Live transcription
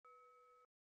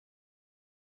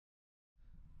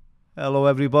Hello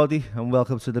everybody and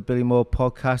welcome to the Billy Moore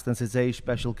podcast, and today's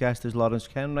special guest is Lawrence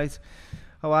Kenwright.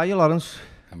 How are you, Lawrence?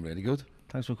 I'm really good.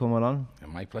 Thanks for coming on.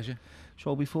 My pleasure.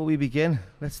 So before we begin,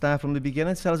 let's start from the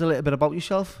beginning. Tell us a little bit about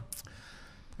yourself.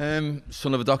 Son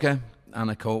of a docker and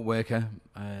a court worker.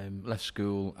 Left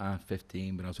school at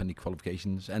 15 without any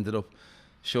qualifications. Ended up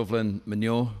shoveling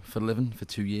manure for a living for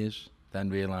 2 years. Then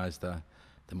realised that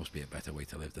there must be a better way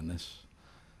to live than this.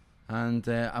 And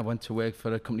I went to work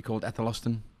for a company called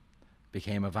Austin.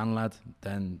 Became a van lad,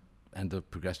 then ended up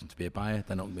progressing to be a buyer,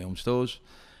 then opened my own stores,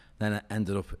 then I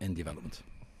ended up in development.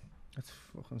 That's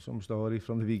fucking some story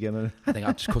from the beginning. I think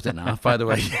I just cut it in half, by the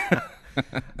way.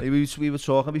 we were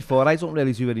talking before. I don't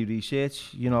really do any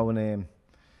research, you know, and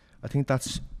I think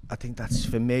that's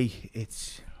for me.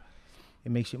 It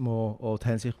makes it more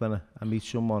authentic when I meet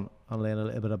someone and learn a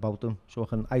little bit about them, so I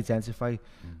can identify.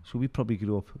 So we probably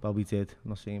grew up. Well, we did.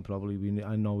 I'm not saying probably.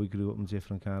 I know we grew up in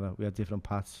different we had different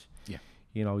paths. Yeah.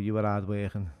 You know, you were hard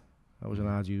working. I was an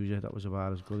hard user. That was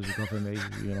about as good as it got for me.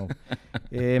 You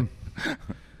know.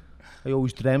 I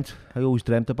always dreamt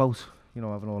about, you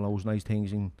know, having all those nice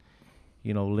things and,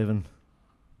 you know, living.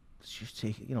 Just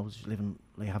living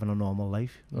like having a normal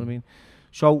life. You know what I mean?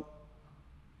 So,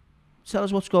 tell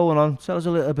us what's going on. Tell us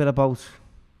a little bit about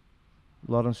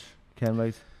Lawrence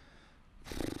Kenwright.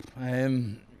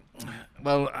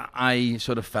 Well, I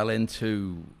sort of fell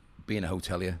into being a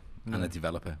hotelier and a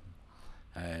developer.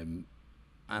 And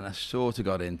I sort of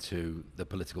got into the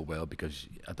political world because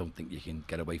I don't think you can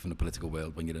get away from the political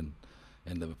world when you're in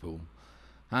Liverpool.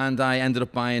 And I ended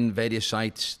up buying various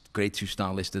sites, grade 2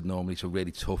 star listed normally, so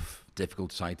really tough,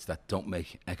 difficult sites that don't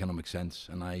make economic sense.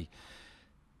 And I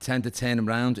tend to turn them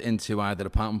around into either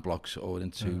apartment blocks or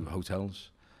into hotels.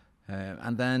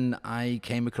 And then I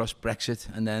came across Brexit,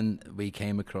 and then we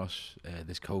came across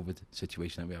this COVID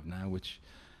situation that we have now, which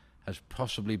has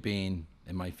possibly been,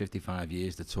 in my 55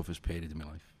 years, the toughest period in my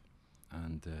life.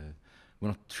 And we're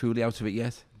not truly out of it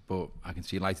yet, but I can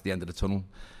see light at the end of the tunnel.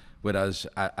 Whereas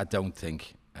I don't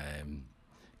think,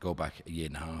 go back a year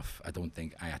and a half, I don't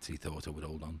think I actually thought I would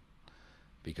hold on.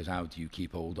 Because how do you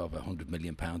keep hold of £100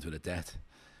 million worth of debt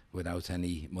without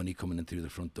any money coming in through the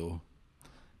front door?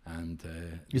 And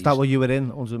is that what you were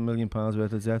in, £100 million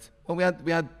worth of debt? Well, we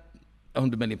had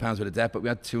 £100 million worth of debt, but we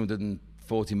had £240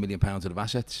 million worth of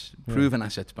assets, proven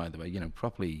assets, by the way, you know,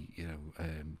 properly, you know,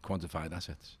 quantified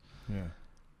assets. Yeah.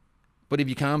 But if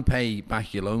you can't pay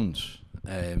back your loans,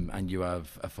 and you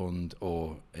have a fund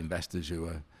or investors who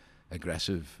are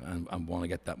aggressive and want to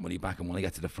get that money back and want to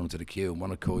get to the front of the queue and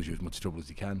want to cause you as much trouble as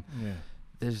they can,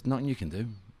 there's nothing you can do.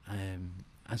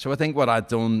 And so I think what I'd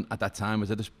done at that time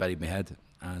was I just buried my head,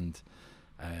 and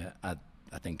I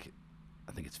think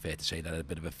it's fair to say that I had a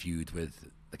bit of a feud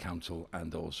with the council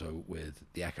and also with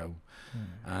the Echo.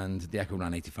 And the Echo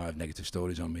ran 85 negative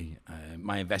stories on me.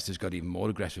 My investors got even more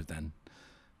aggressive then,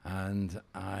 and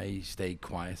I stayed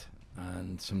quiet.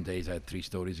 And some days I had 3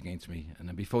 stories against me, and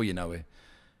then before you know it,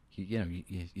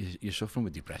 you're suffering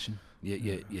with depression.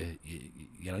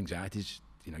 Your anxiety's,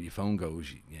 you know, your phone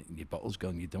goes, your bottle's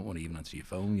gone. You don't want to even answer your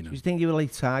phone. You know. Do you think you were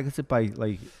like targeted by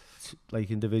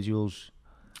like individuals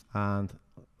and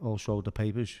also the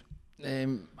papers?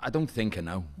 I don't think I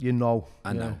know. You know.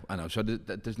 I know. So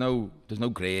there's no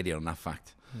grey area on that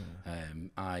fact.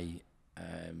 I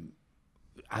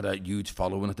had a huge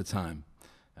following at the time.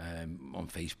 On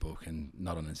Facebook and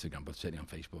not on Instagram, but certainly on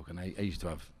Facebook. And I used to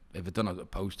have, if I'd done a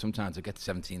post, sometimes I'd get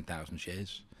 17,000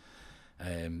 shares.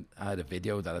 I had a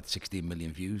video that had 16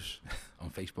 million views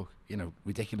on Facebook, you know,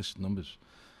 ridiculous numbers.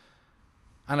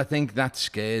 And I think that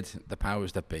scared the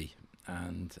powers that be.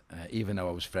 And even though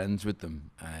I was friends with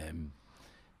them,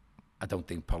 I don't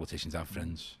think politicians have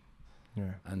friends.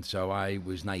 Yeah. And so I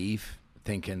was naive,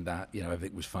 thinking that, you know,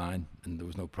 everything was fine and there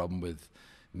was no problem with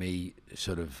me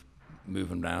sort of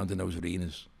moving around in those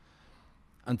arenas,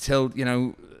 until, you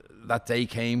know, that day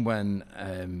came when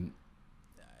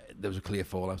there was a clear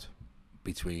fallout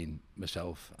between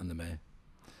myself and the mayor.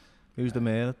 Who's the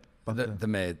mayor? The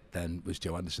mayor then was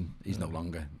Joe Anderson. He's no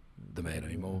longer the mayor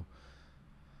anymore.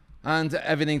 And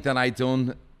everything that I'd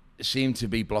done seemed to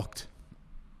be blocked.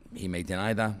 He may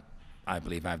deny that. I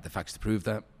believe I have the facts to prove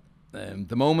that.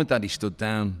 The moment that he stood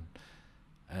down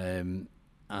and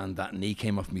that knee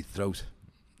came off my throat,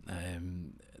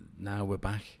 now we're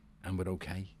back and we're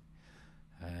okay.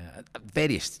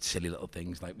 Various silly little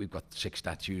things, like we've got 6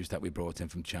 statues that we brought in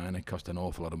from China, cost an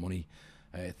awful lot of money.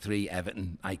 3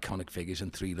 Everton iconic figures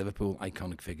and 3 Liverpool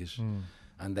iconic figures.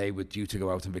 And they were due to go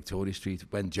out on Victoria Street.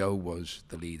 When Joe was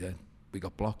the leader, we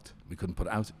got blocked. We couldn't put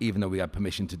it out, even though we had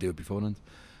permission to do it beforehand.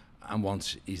 And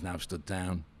once he's now stood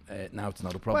down, now it's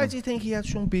not a problem. Why do you think he had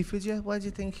some beef with you? Why do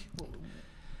you think...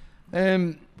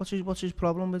 What's his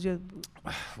problem with you?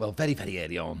 Well, very, very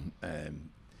early on,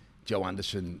 Joe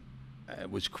Anderson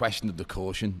was questioned under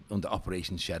caution under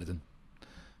Operation Sheridan.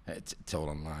 It's all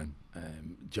online.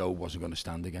 Joe wasn't going to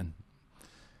stand again.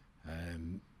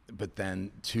 But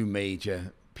then two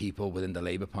major people within the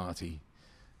Labour Party,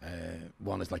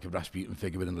 one is like a Rasputin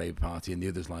figure within the Labour Party, and the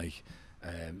other's like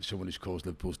someone who's caused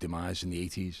Liverpool's demise in the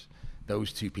 80s.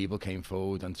 Those two people came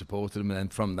forward and supported him, and then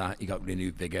from that he got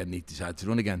renewed vigour and he decided to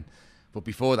run again. But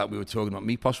before that we were talking about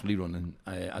me possibly running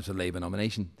as a Labour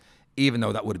nomination, even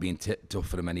though that would have been tough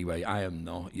for him anyway. I am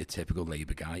not your typical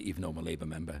Labour guy, even though I'm a Labour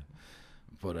member.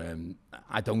 But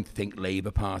I don't think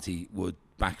Labour Party would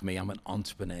back me. I'm an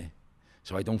entrepreneur,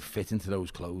 so I don't fit into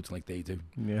those clothes like they do.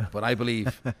 Yeah. But I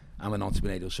believe I'm an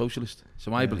entrepreneurial socialist.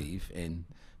 So I believe in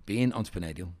being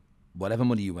entrepreneurial. Whatever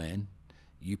money you earn,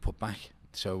 you put back.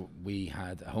 So we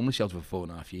had a homeless shelter for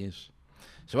 4.5 years.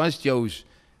 So as Joe's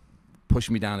pushed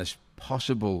me down this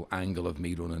possible angle of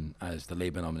me running as the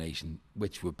Labour nomination,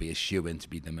 which would be a shoe-in to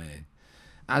be the mayor,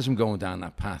 as I'm going down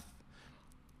that path,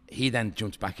 he then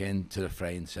jumps back into the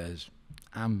fray and says,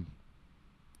 I'm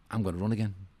going to run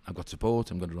again. I've got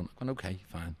support, I'm going to run. I'm going, okay,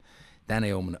 fine. Then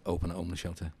I open a homeless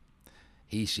shelter.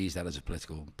 He sees that as a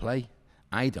political play.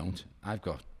 I don't. I've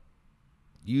got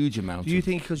huge amounts. Do you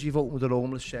think because you've opened a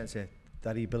homeless shelter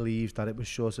that he believed that it was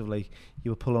sort of like you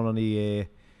were pulling on the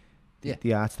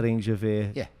heartstrings of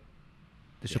the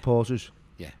supporters?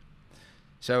 Yeah.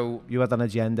 So you had an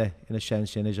agenda in a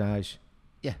sense in his eyes.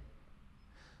 Yeah.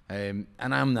 And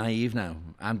I'm naive now.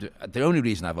 The only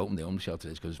reason I've opened the homeless shelter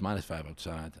is because it's -5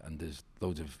 outside and there's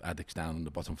loads of addicts down on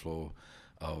the bottom floor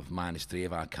of -3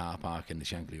 of our car park in the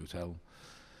Shankly Hotel.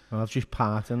 Well, I've just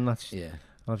parked and that's... Yeah.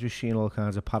 I've just seen all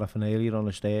kinds of paraphernalia on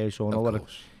the stairs. So I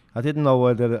I didn't know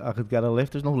whether I could get a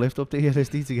lift. There's no lift up there, is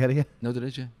there, to get here? No, there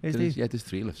is, yeah. Is there? Yeah, there's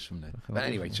 3 lifts from there. But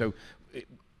anyway, so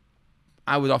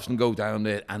I would often go down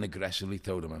there and aggressively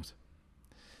throw them out.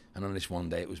 And on this one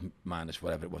day, it was minus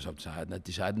whatever it was outside, and I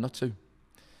decided not to.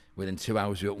 Within 2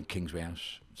 hours, we opened Kingsway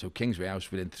House. So Kingsway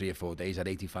House, within 3 or 4 days, had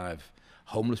 85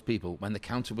 homeless people, when the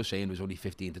council was saying it was only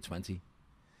 15 to 20.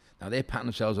 Now, they're patting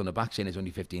themselves on the back saying it's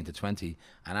only 15 to 20,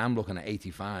 and I'm looking at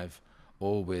 85,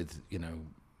 all with, you know,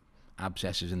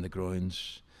 abscesses in the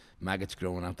groins, maggots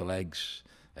growing out the legs,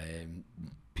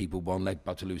 people one leg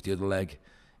about to lose the other leg,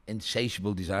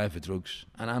 insatiable desire for drugs.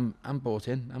 And I'm bought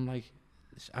in. I'm like,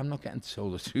 I'm not getting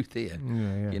told the truth here,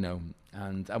 you know.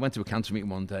 And I went to a council meeting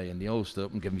one day, and they all stood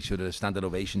up and gave me sort of a standing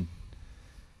ovation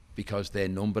because their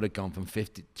number had gone from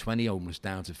 20 homeless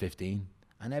down to 15.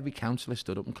 And every councillor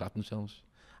stood up and clapped themselves.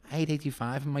 I had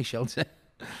 85 in my shelter.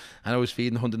 And I was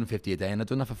feeding 150 a day, and I'd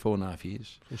done that for 4.5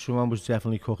 years. So someone was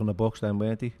definitely cooking the books then,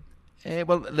 weren't they?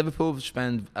 Well, Liverpool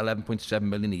spend 11.7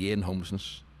 million a year in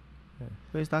homelessness. Yeah.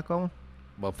 Where's that going?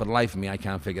 Well, for the life of me, I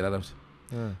can't figure that out.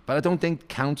 Yeah. But I don't think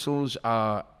councils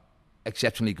are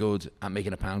exceptionally good at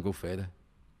making a pound go further.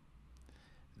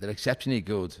 They're exceptionally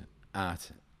good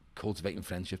at cultivating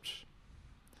friendships.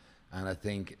 And I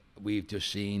think we've just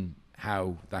seen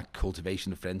how that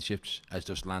cultivation of friendships has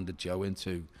just landed Joe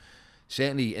into,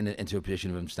 certainly into a position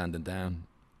of him standing down,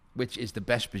 which is the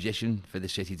best position for the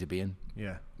city to be in,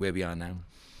 where we are now.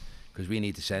 Because we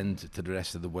need to send to the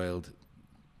rest of the world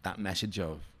that message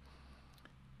of,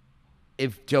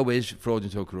 if Joe is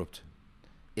fraudulent or corrupt,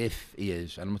 if he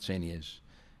is, and I'm not saying he is,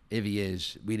 if he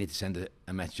is, we need to send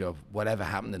a message of whatever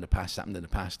happened in the past,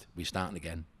 we're starting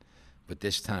again. But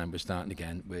this time we're starting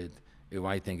again with who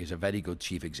I think is a very good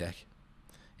chief exec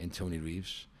in Tony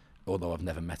Reeves, although I've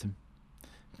never met him.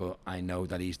 But I know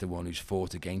that he's the one who's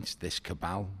fought against this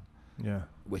cabal,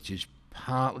 which is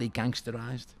partly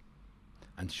gangsterised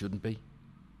and shouldn't be.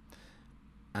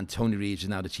 And Tony Reeves is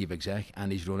now the chief exec, and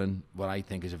he's running what I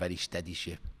think is a very steady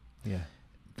ship. Yeah.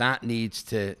 That needs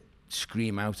to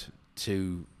scream out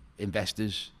to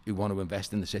investors who want to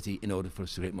invest in the city in order for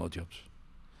us to create more jobs.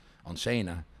 On saying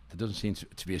that, there doesn't seem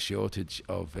to be a shortage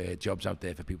of jobs out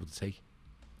there for people to take.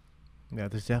 Yeah,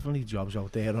 there's definitely jobs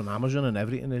out there on Amazon and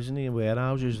everything, isn't there?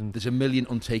 Warehouses and... There's 1 million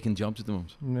untaken jobs at the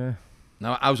moment. Yeah.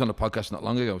 Now, I was on a podcast not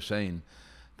long ago saying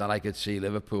that I could see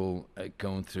Liverpool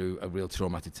going through a real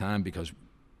traumatic time because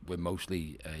we're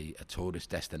mostly a tourist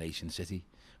destination city.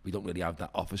 We don't really have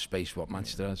that office space what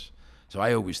Manchester has. So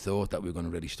I always thought that we were going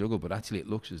to really struggle, but actually it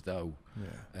looks as though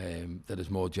that there's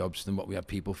more jobs than what we have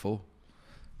people for.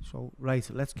 So, right,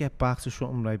 let's get back to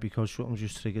something, right, because something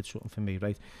just triggered something for me,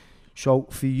 right? So,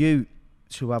 for you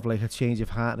to have, like, a change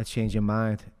of heart and a change of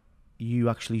mind, you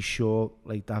actually show,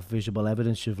 like, that visible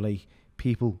evidence of, like,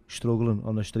 people struggling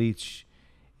on the streets,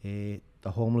 the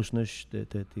homelessness,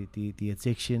 the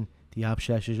addiction, the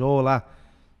abscesses, all that.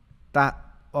 That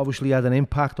obviously had an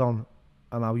impact on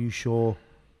and how you saw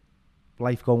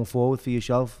life going forward for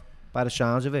yourself, by the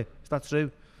sounds of it. Is that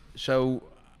true? So,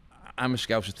 I'm a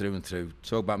Scouser through and through.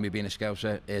 Talk about me being a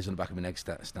Scouser, ears on the back of my neck,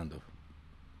 stand up.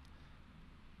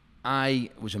 I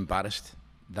was embarrassed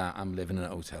that I'm living in a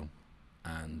hotel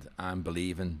and I'm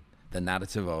believing the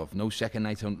narrative of no second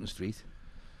night on the street.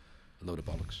 A load of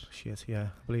bollocks. Shit, yeah,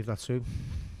 I believe that's true.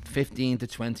 15 to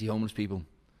 20 homeless people.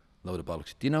 Load of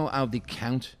bollocks. Do you know how they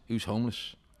count who's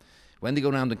homeless? When they go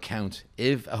around and count,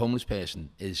 if a homeless person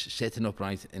is sitting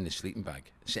upright in his sleeping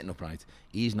bag, sitting upright,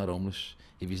 he's not homeless.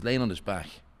 If he's laying on his back,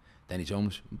 then he's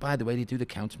homeless. By the way, they do the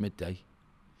counts midday.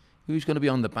 Who's going to be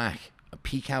on the back at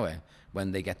peak hour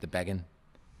when they get the begging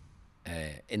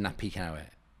in that peak hour,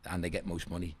 and they get most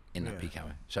money in that peak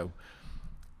hour? So,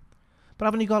 but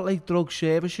haven't you got like drug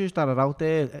services that are out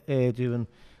there doing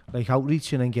like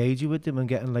outreach and engaging with them and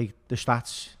getting like the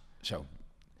stats? So,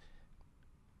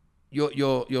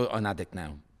 you're an addict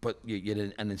now, but you're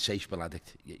an insatiable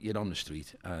addict. You're on the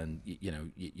street, and you're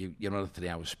on a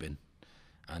 3-hour spin,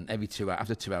 and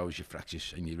after 2 hours you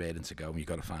fractures and you're ready to go, and you've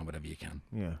got to find whatever you can.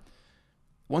 Yeah.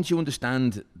 Once you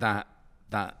understand that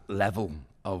level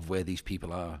of where these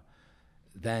people are,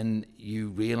 then you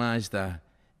realise that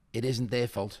it isn't their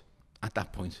fault at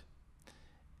that point.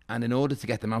 And in order to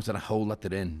get them out of the hole that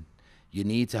they're in, you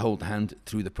need to hold the hand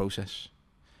through the process.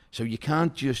 So you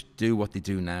can't just do what they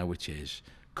do now, which is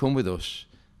come with us.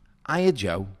 Hiya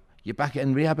Joe, you're back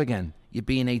in rehab again. You're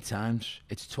being 8 times.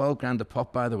 It's 12 grand a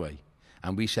pop, by the way.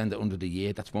 And we send it under the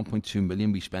year. That's 1.2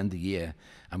 million we spend a year.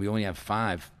 And we only have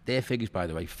 5. Their figures, by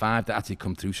the way, 5 that actually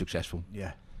come through successful.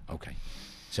 Yeah. Okay.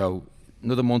 So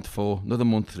another month 4, another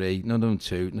month 3, another month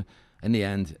 2. In the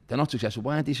end, they're not successful.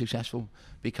 Why aren't they successful?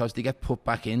 Because they get put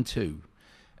back into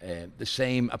the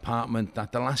same apartment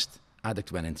that the last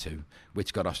addict went into,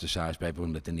 which got ostracised by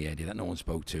everyone lived in the area that no one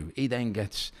spoke to. He then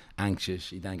gets anxious,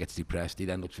 he then gets depressed, he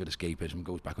then looks for escapism,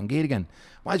 goes back on gear again.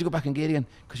 Why does he go back on gear again?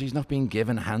 Because he's not being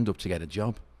given a hand up to get a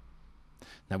job.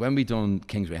 Now, when we done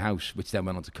Kingsway House, which then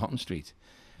went on to Cotton Street,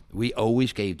 we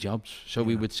always gave jobs. So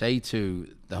we would say to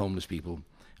the homeless people,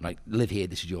 like, live here,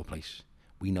 this is your place.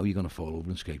 We know you're going to fall over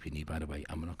and scrape your knee, by the way,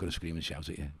 and we're not going to scream and shout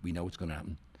at you. We know it's going to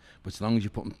happen. But as long as you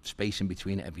put space in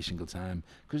between it every single time,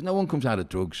 because no one comes out of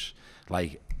drugs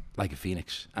like a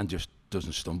phoenix and just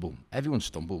doesn't stumble. Everyone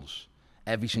stumbles.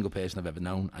 Every single person I've ever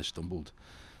known has stumbled.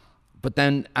 But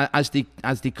then as they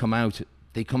come out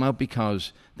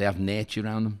because they have nature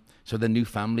around them. So their new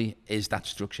family is that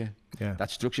structure. Yeah. That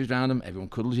structure's around them. Everyone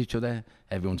cuddles each other.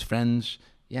 Everyone's friends.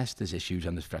 Yes, there's issues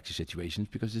and there's fracture situations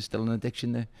because there's still an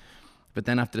addiction there. But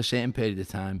then after a certain period of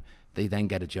time, they then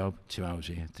get a job, 2 hours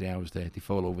here, 3 hours there. They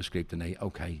fall over, scrape the knee,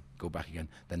 okay, go back again.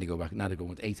 Then they go back. Now they're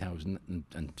going with 8 hours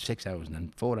and 6 hours and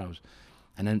then 4 hours.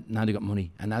 And then now they got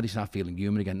money. And now they start feeling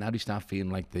human again. Now they start feeling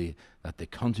like that they're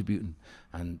contributing.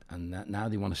 And now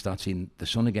they want to start seeing the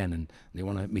sun again. And they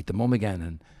want to meet the mum again.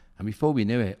 And before we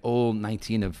knew it, all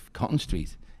 19 of Cotton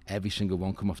Street, every single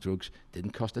one come off drugs.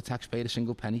 Didn't cost the taxpayer a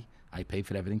single penny. I paid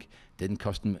for everything. Didn't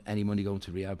cost them any money going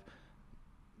to rehab.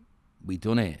 We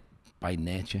done it by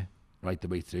nature. Right the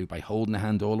way through, by holding the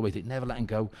hand all the way through, never letting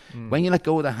go. When you let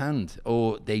go of the hand,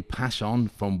 or they pass on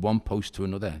from one post to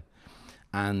another,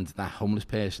 and that homeless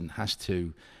person has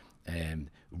to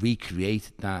recreate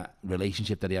that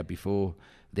relationship that they had before,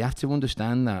 they have to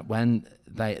understand that when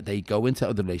they go into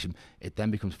other relationship, it then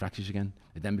becomes fractious again.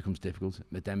 It then becomes difficult.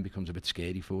 It then becomes a bit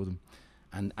scary for them.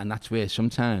 And that's where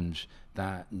sometimes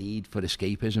that need for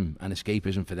escapism, and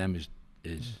escapism for them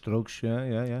is drugs,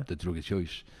 yeah. The drug of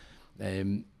choice.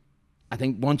 I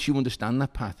think once you understand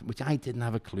that path, which I didn't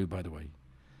have a clue, by the way.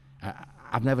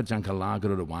 I've never drank a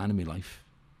lager or a wine in my life,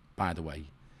 by the way.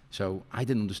 So I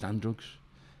didn't understand drugs.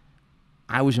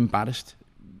 I was embarrassed.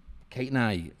 Kate and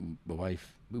I, my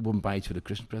wife, we wouldn't buy each other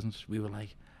Christmas presents. We were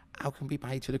like, how can we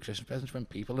buy each other Christmas presents when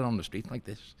people are on the street like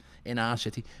this? In our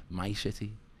city, my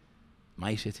city,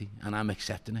 and I'm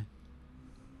accepting it.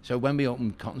 So when we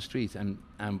opened Cotton Street and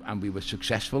we were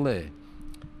successful there,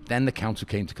 then the council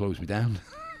came to close me down.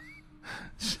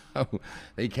 So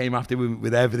they came after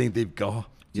with everything they've got.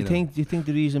 Do you think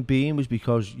the reason being was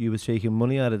because you were taking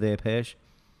money out of their purse?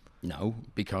 No,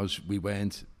 because we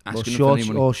weren't asking them for any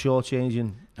money. Or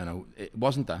shortchanging? No, it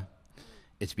wasn't that.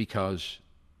 It's because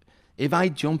if I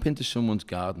jump into someone's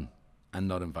garden and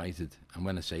not invited, and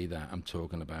when I say that, I'm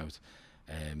talking about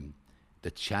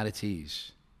the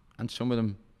charities, and some of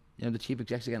them, the chief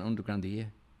execs are getting £100 a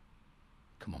year.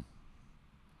 Come on.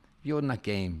 If you're in that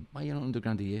game, why are you not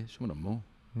 £100 a year? Some of them more.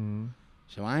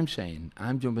 So I'm saying,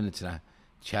 I'm jumping into that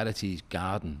charity's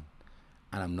garden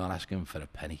and I'm not asking for a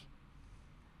penny.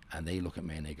 And they look at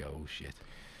me and they go, oh shit.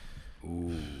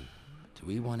 Ooh. do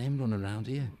we want him running around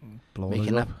here?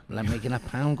 Blowing us up. Making that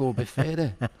pound go a bit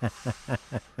further.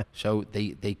 So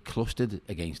they clustered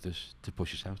against us to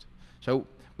push us out. So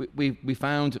we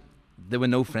found there were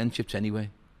no friendships anyway.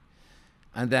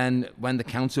 And then when the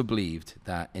council believed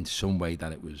that in some way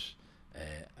that it was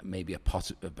maybe a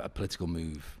political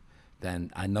move,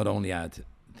 then I not only had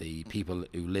the people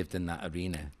who lived in that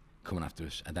arena coming after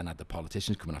us, and then had the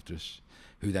politicians coming after us,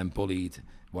 who then bullied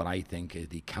what I think are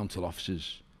the council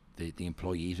officers, the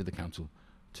employees of the council,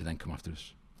 to then come after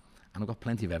us. And I've got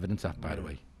plenty of evidence of that, by the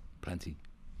way. Plenty.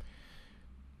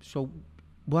 So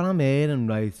what I'm hearing,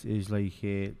 right, is like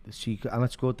the secret, and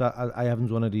it's good that I haven't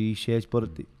done one of these shirts, but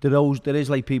there is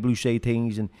like people who say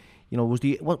things, and you know,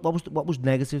 what was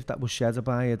negative that was said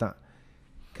about you that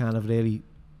kind of really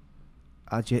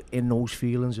had you in those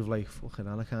feelings of like, fucking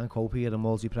hell, I can't cope here, I'm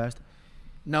all depressed?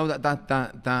 No,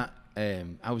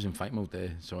 I was in fight mode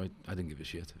there, so I didn't give a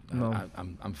shit. No.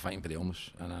 I'm fighting for the homeless,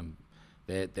 and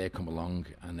they come along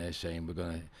and they're saying,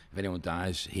 if anyone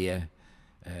dies here,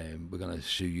 we're gonna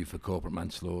sue you for corporate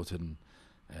manslaughter and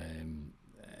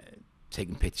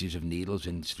taking pictures of needles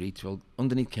in the streets. Well,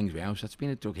 underneath Kingsway House, that's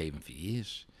been a drug haven for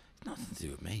years. It's nothing to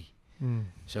do with me.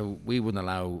 So we wouldn't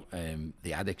allow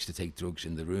the addicts to take drugs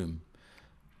in the room.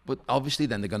 But obviously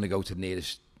then they're going to go to the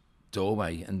nearest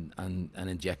doorway and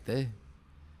inject there,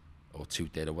 or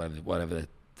toot there, or whatever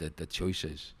the choice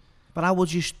is. But how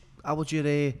would you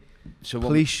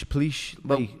police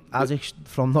like addicts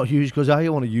from not use? Because I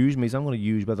don't want to use me, so I'm going to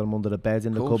use whether I'm under the bed,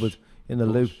 in the cupboard, in the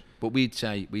loo. But we'd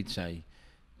say,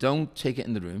 don't take it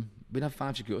in the room. We'd have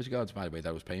 5 security guards, by the way, that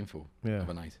I was paying for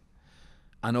overnight,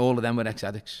 and all of them were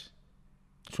ex-addicts.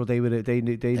 So they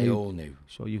all knew.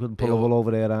 So you couldn't pull a wool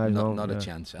over their eyes. Not a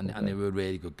chance. And they were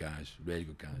really good guys.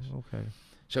 Okay.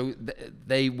 So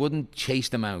they wouldn't chase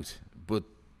them out, but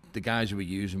the guys who were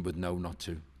using would know not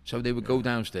to. So they would go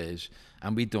downstairs,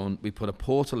 and we put a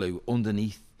portaloo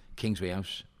underneath Kingsway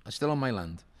House. It's still on my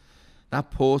land.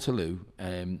 That portaloo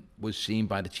was seen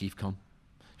by the chief con.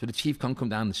 So the chief con come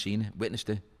down and seen it, witnessed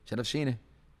it, said, I've seen it.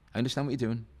 I understand what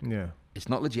you're doing. Yeah. It's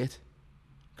not legit,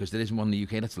 because there isn't one in the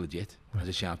UK that's legit as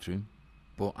a sharps room,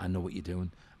 but I know what you're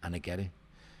doing, and I get it.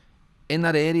 In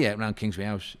that area around Kingsway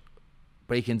House,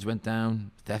 break-ins went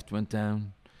down, theft went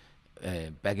down,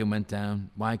 begging went down.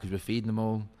 Why? Because we're feeding them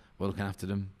all, we're looking after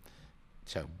them.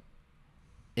 So,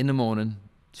 in the morning,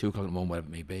 2 o'clock in the morning, whatever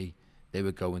it may be, they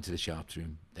would go into the sharps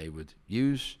room. They would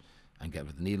use and get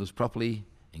rid of the needles properly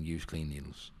and use clean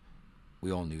needles.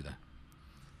 We all knew that.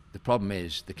 The problem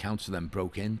is the council then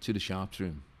broke into the sharps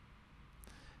room,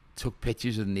 took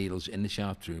pictures of the needles in the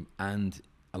sharps room and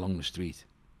along the street.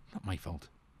 Not my fault.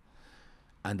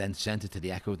 And then sent it to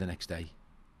the Echo the next day.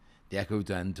 The Echo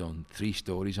then done 3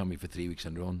 stories on me for 3 weeks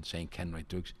on run, saying Kenwright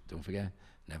drugs. Don't forget,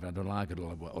 never had a lager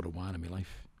or a wine in my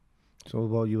life. So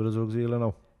what, you were a drug dealer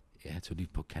now? Yeah, so they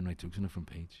put Kenwright drugs on the front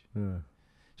page. Yeah.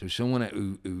 So someone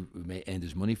who earned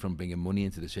his money from bringing money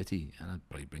into the city, and I'd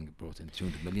probably brought in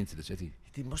 200 million to the city.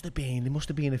 There must have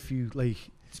been a few like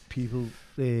people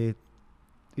who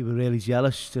were really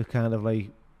jealous to kind of like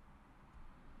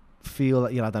feel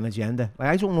that you had an agenda. Like,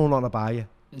 I don't know nothing about you.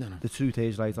 No. The truth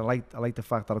is, right, I like the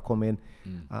fact that I come in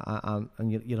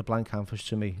and you're a blank canvas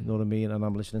to me, you know what I mean, and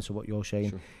I'm listening to what you're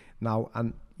saying. Sure. Now,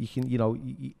 and you can,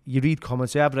 you read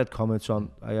comments. I've read comments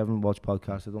on, I haven't watched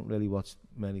podcasts, I don't really watch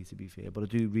many, to be fair, but I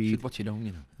do read. Should watch your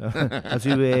own, I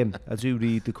do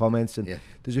read the comments, and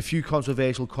there's a few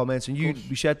controversial comments, and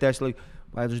we said this, like,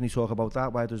 why doesn't he talk about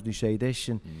that, why doesn't he say this,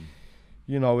 and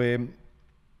we'll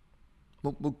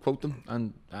quote them,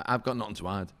 and I've got nothing to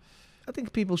add. I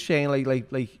think people saying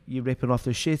like you're ripping off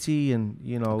the city, and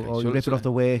or you're ripping off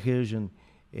the workers, and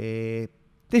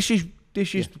this is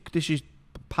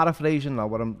paraphrasing now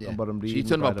what I'm reading. So you're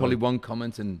talking about probably one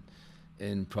comment in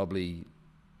probably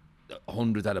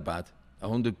 100 that are bad,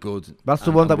 100 good. That's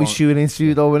the one that we're shooting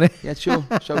into, though, isn't it? Yeah, sure.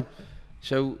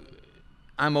 So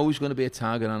I'm always going to be a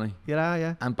target, aren't I?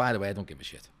 Yeah. And by the way, I don't give a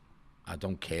shit. I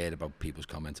don't care about people's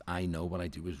comments. I know what I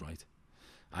do is right.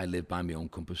 I live by my own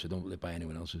compass. I don't live by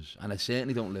anyone else's. And I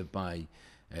certainly don't live by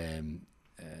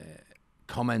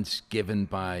comments given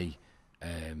by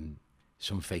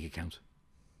some fake account.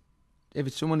 If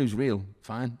it's someone who's real,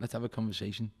 fine, let's have a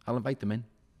conversation. I'll invite them in.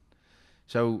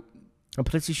 So I'm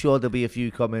pretty sure there'll be a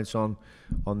few comments on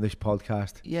this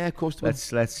podcast. Yeah, of course there will.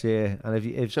 Let's and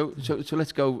if so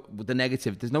let's go with the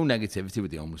negative. There's no negativity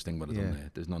with the homeless thing, but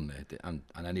there's none there. And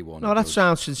anyone. No, that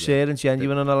sounds sincere and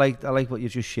genuine, and I like what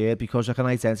you've just shared, because I can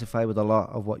identify with a lot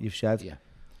of what you've said. Yeah.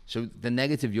 So the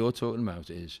negative you're talking about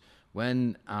is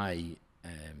when I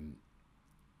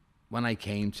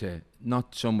came to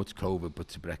not so much COVID but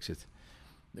to Brexit.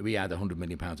 we had £100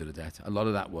 million of the debt. A lot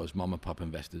of that was mom and pop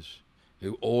investors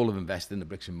who all have invested in the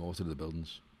bricks and mortar of the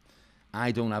buildings.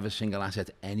 I don't have a single asset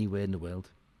anywhere in the world,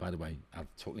 by the way. I've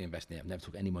totally invested in it. I've never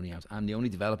took any money out. I'm the only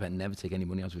developer that never take any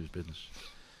money out of his business.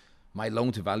 My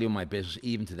loan to value on my business,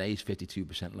 even today, is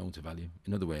 52% loan to value.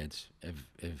 In other words,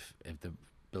 if the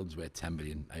building's worth 10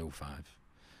 million, I owe 5.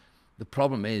 The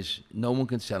problem is no one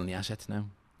can sell any assets now.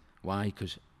 Why?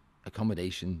 Because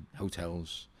accommodation,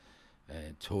 hotels,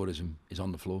 tourism is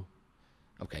on the floor.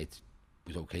 Okay, it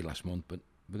was okay last month, but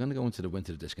we're going to go into the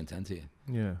winter of discontent here.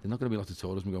 Yeah. There's not going to be a lot of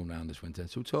tourism going around this winter.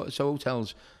 So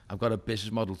hotels, I've got a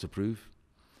business model to prove.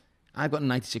 I've got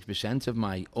 96% of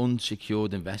my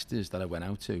unsecured investors that I went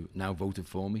out to now voted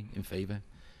for me in favour.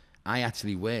 I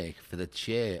actually work for the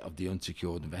chair of the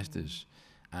unsecured investors,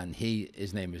 and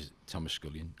his name is Thomas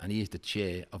Scullion, and he is the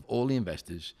chair of all the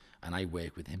investors, and I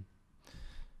work with him.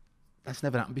 That's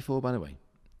never happened before, by the way,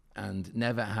 and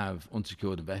never have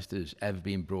unsecured investors ever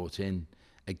been brought in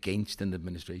against an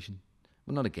administration.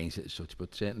 Well, not against it as such,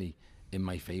 but certainly in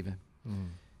my favour.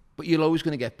 But you're always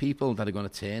going to get people that are going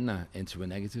to turn that into a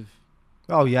negative.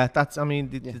 Oh yeah,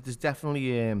 there's definitely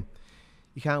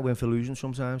you can't win for losing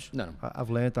sometimes. No. I've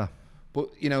learned that. But,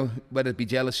 you know, whether it be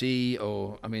jealousy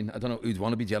or, I mean, I don't know who'd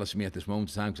want to be jealous of me at this moment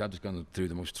in time, because I've just gone through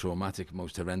the most traumatic,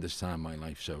 most horrendous time in my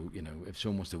life. So, you know, if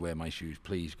someone wants to wear my shoes,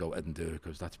 please go ahead and do it,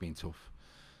 because that's been tough.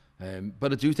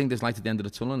 But I do think there's light at the end of the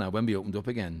tunnel now. When we opened up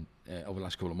again over the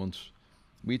last couple of months,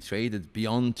 we traded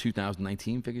beyond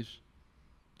 2019 figures.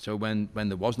 So when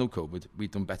there was no COVID,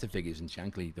 we'd done better figures in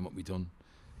Shankly than what we'd done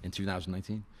in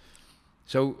 2019.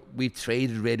 So we've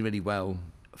traded really, really well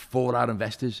for our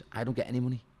investors. I don't get any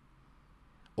money.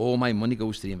 All my money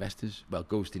goes to the investors, well,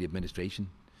 goes to the administration.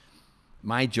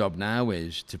 My job now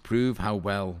is to prove how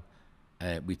well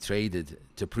we traded,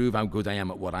 to prove how good I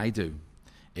am at what I do,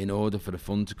 in order for the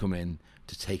fund to come in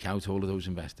to take out all of those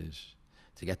investors,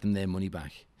 to get them their money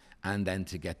back, and then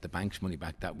to get the bank's money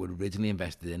back that were originally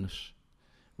invested in us,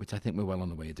 which I think we're well on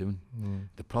the way of doing.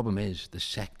 The problem is the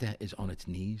sector is on its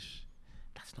knees.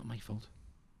 That's not my fault.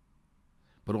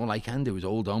 But all I can do is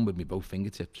hold on with my both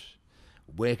fingertips,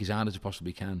 work as hard as I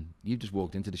possibly can. You've just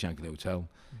walked into the Shankly Hotel.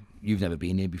 You've never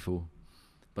been here before.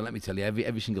 But let me tell you,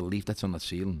 every single leaf that's on that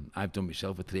ceiling, I've done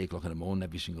myself at 3 o'clock in the morning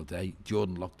every single day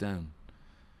during lockdown,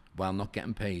 while not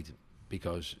getting paid,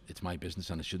 because it's my business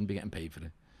and I shouldn't be getting paid for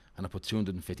it. And I put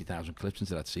 250,000 clips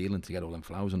into that ceiling to get all them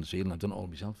flowers on the ceiling. I've done it all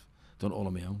myself, done it all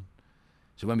on my own.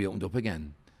 So when we opened up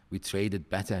again, we traded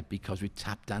better because we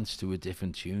tap danced to a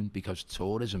different tune, because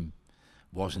tourism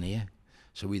wasn't here.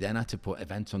 So we then had to put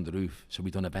events on the roof. So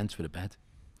we done events with a bed.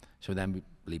 So then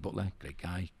Lee Butler, great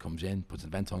guy, comes in, puts an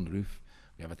event on the roof.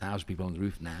 We have 1,000 people on the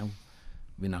roof now.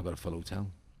 We've now got a full hotel.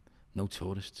 No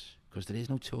tourists, because there is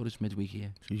no tourists midweek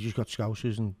here. So you just got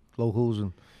Scousers and locals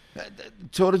and...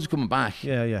 Tourism coming back.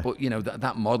 Yeah. But, you know,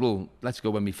 that model, let's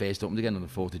go when we first opened again on the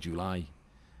 4th of July.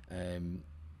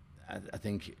 I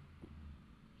think...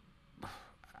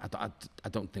 I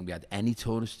don't think we had any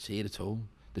tourists here at all.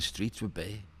 The streets were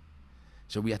bare.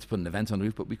 So we had to put an event on the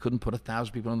roof, but we couldn't put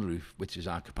 1,000 people on the roof, which is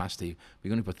our capacity. We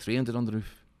could only put 300 on the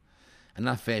roof. And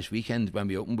that first weekend, when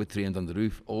we opened with 300 on the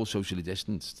roof, all socially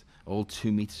distanced, all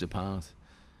 2 meters apart,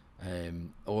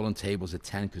 all on tables at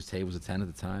 10, because tables at 10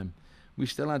 at the time, we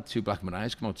still had 2 Black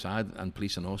Mariahs come outside and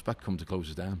police on horseback come to close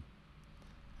us down.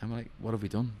 I'm like, what have we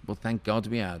done? Well, thank God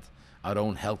we had our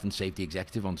own health and safety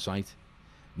executive on site,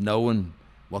 knowing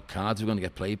what cards were going to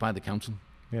get played by the council.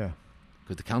 Yeah.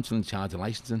 Because the council in charge of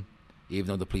licensing, even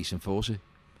though the police enforce it,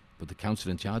 but the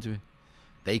council in charge of it,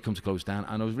 they come to close down.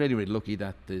 And I was really, really lucky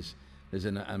that there's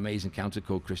an amazing council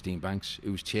called Christine Banks,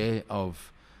 who's chair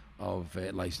of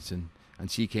licensing, and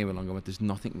she came along and went, there's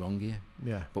nothing wrong here.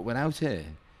 Yeah. But without her,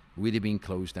 we'd have been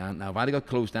closed down. Now, if I'd have got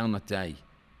closed down that day,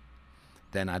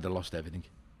 then I'd have lost everything.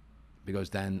 Because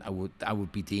then I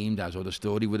would be deemed as, or the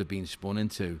story would have been spun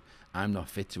into, I'm not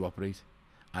fit to operate.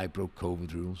 I broke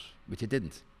COVID rules, which I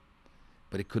didn't.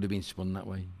 But it could have been spun that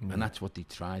way. Yeah. And that's what they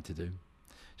tried to do.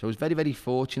 So I was very, very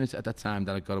fortunate at that time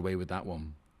that I got away with that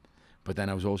one. But then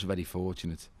I was also very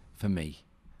fortunate for me,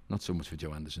 not so much for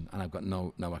Joe Anderson. And I've got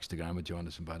no axe to grind with Joe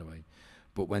Anderson, by the way.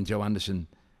 But when Joe Anderson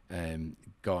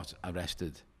got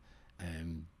arrested,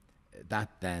 that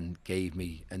then gave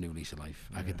me a new lease of life.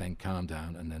 Yeah. I could then calm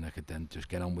down, and then I could then just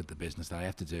get on with the business that I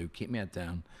have to do, keep my head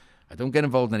down. I don't get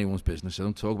involved in anyone's business. I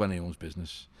don't talk about anyone's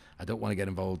business. I don't want to get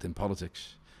involved in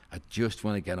politics. I just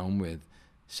want to get on with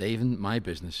saving my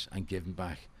business and giving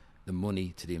back the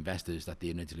money to the investors that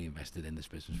they originally invested in this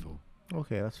business for.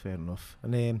 Okay, that's fair enough.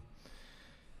 And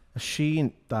I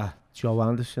seen that Joe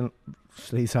Anderson,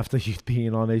 straight after you'd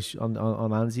been on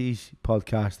Andy's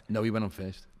podcast. No, he went on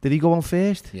first. Did he go on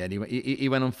first? Yeah, he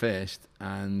went on first,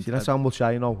 and see, that's how much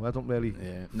I know. I don't really.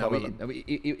 Yeah, no,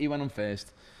 he went on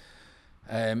first.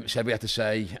 Said we had to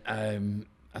say.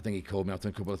 I think he called me out on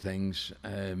a couple of things,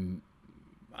 and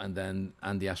then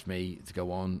Andy asked me to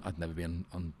go on. I'd never been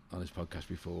on his podcast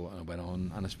before, and I went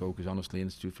on and I spoke as honestly and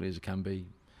as truthfully as I can be.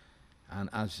 And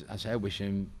as I say, I wish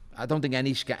him. I don't think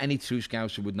any true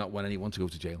Scouser would not want anyone to go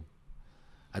to jail.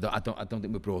 I don't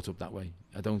think we're brought up that way.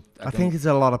 I think it's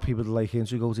a lot of people that like him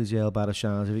to go to jail by the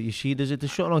sounds of it. You see, there's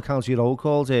shutting on County Road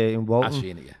calls here in Walton. I've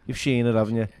seen it, yeah. You've seen it,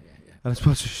 haven't you? Yeah. And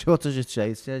it's what does it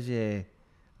say? It says,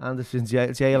 Anderson,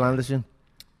 jail Anderson.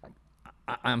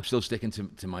 I'm still sticking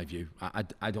to my view.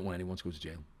 I don't want anyone to go to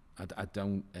jail. I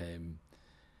don't.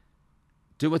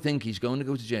 Do I think he's going to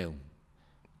go to jail?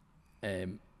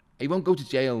 He won't go to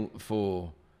jail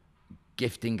for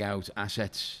gifting out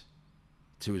assets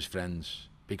to his friends,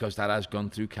 because that has gone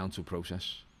through council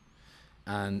process.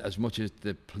 And as much as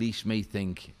the police may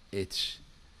think it's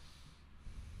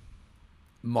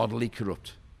morally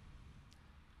corrupt,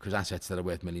 because assets that are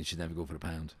worth millions should never go for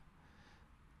 £1,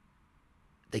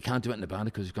 they can't do anything about it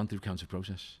because it's gone through council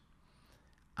process.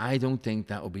 I don't think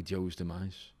that will be Joe's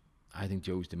demise. I think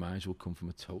Joe's demise will come from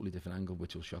a totally different angle,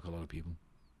 which will shock a lot of people.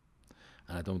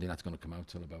 And I don't think that's going to come out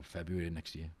till about February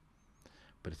next year.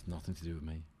 But it's nothing to do with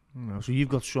me. No, so you've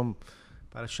got some,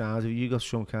 by the sounds of it, you've got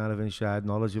some kind of inside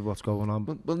knowledge of what's going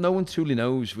on. Well, no one truly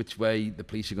knows which way the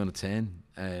police are going to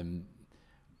turn.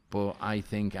 But I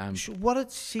think I'm close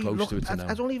to it to know.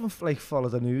 I don't even follow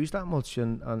the news that much,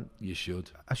 and you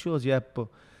should. I should, yeah, but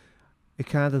it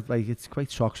kind of it's quite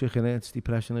toxic, innit? It's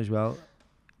depressing as well.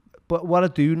 But what I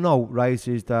do know, right,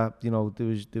 is that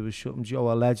there was something.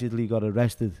 Joe allegedly got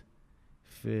arrested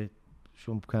for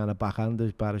some kind of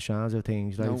backhanders by the sounds of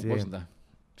things. No, it wasn't that.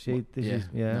 See,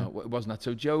 No, it wasn't that.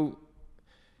 So Joe,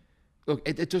 look,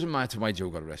 it doesn't matter why Joe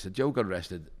got arrested. Joe got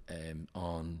arrested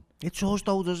on. It's us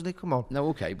though, doesn't it? Come on. No,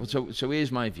 okay, but so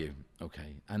here's my view,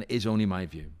 okay, and it is only my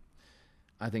view.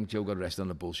 I think Joe got arrested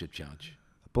on a bullshit charge.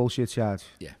 A bullshit charge.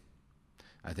 Yeah,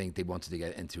 I think they wanted to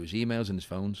get into his emails and his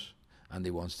phones, and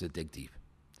they wanted to dig deep.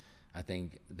 I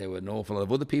think there were an awful lot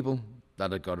of other people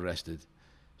that had got arrested.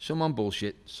 Some on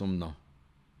bullshit, some not.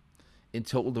 In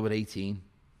total, there were 18.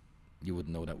 You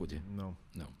wouldn't know that, would you? No.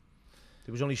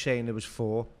 There was only saying there was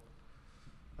 4,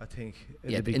 I think.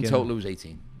 In total, there was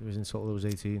 18. In total, there was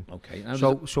 18. Okay.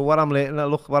 So what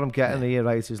I'm getting here,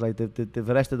 right, is they've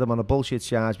arrested them on a bullshit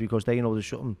charge because they know there's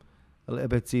something a little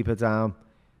bit deeper down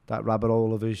that rabbit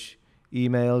hole of his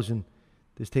emails, and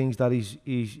there's things that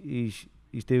he's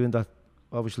doing that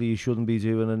obviously he shouldn't be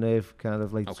doing, and they've kind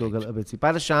of dug a little bit.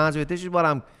 By the sounds of it, this is what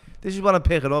I'm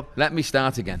picking up. Let me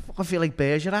start again. I feel like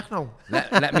Bergerac now.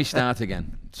 Let me start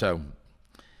again. So,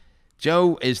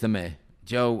 Joe is the mayor.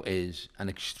 Joe is an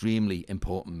extremely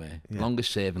important mayor,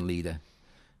 longest serving leader.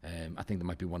 I think there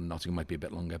might be one in Nottingham, might be a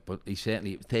bit longer, but he's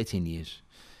certainly 13 years.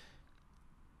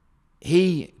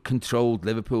 He controlled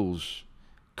Liverpool's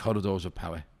corridors of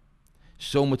power,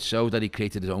 so much so that he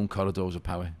created his own corridors of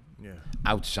power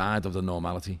outside of the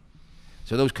normality.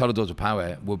 So those corridors of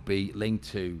power would be linked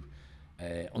to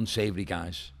unsavoury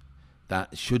guys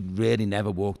that should really never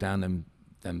walk down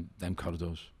them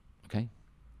corridors. Okay.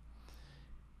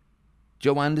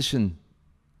 Joe Anderson,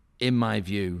 in my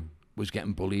view, was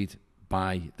getting bullied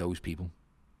by those people.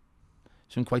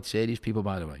 Some quite serious people,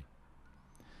 by the way.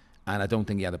 And I don't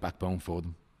think he had a backbone for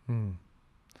them.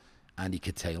 And he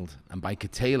curtailed. And by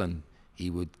curtailing, he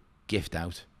would gift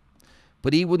out.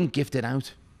 But he wouldn't gift it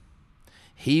out.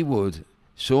 He would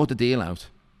sort the deal out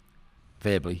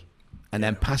verbally and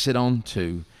then pass it on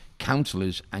to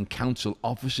councillors and council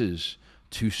officers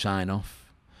to sign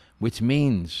off, which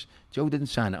means Joe didn't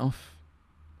sign it off.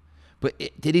 But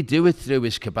did he do it through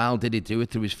his cabal? Did he do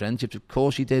it through his friendships? Of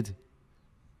course he did.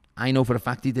 I know for a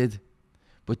fact he did.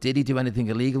 But did he do anything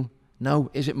illegal?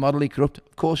 No. Is it morally corrupt?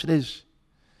 Of course it is.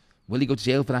 Will he go to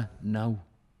jail for that? No.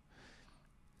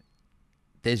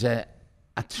 There's a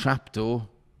trap door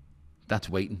that's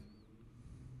waiting.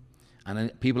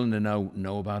 And people in the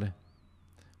know about it.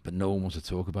 But no one wants to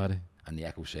talk about it. And the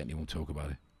Echo certainly won't talk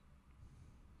about it.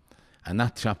 And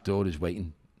that trap door is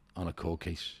waiting on a court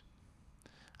case.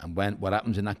 And what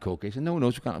happens in that court case, and no one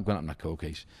knows what's going to happen in that court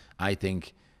case, I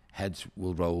think heads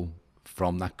will roll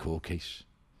from that court case.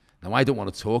 Now, I don't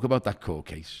want to talk about that court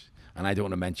case, and I don't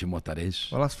want to mention what that is.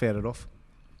 Well, that's fair enough.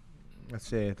 That's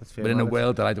fair. But in a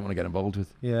world that I don't want to get involved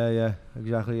with. Yeah,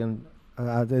 exactly. And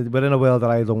we're in a world that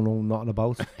I don't know nothing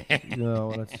about. And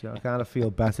I kind of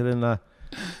feel better in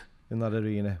that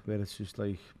arena where it's just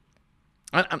like.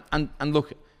 And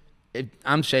look,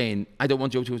 I'm saying I don't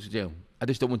want Joe to go to jail. I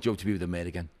just don't want Joe to be with the mayor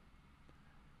again.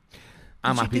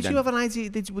 I'm happy then. Did you have an idea?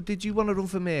 Did you want to run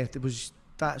for mayor? Was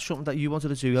that something that you wanted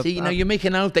to do? See, you're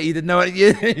making out that you didn't know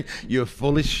it. You're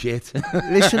full of shit.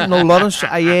 Listen, no, Lawrence,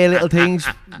 I hear little things,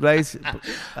 right?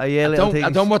 I hear little things. I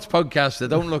don't watch podcasts. I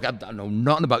don't look. I know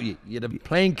nothing about you. You're a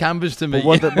plain canvas to me.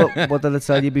 What did I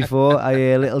tell you before? I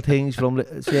hear little things from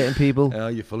certain people. Oh,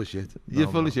 you're full of shit. You're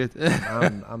full of shit.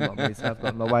 I'm not, mate. I've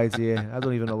got no idea. I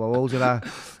don't even know how old you are.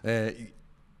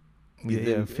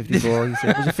 Yeah, 54. You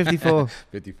said. Was it 54?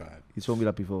 55. You told me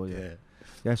that before, yeah.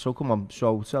 Yeah, so come on.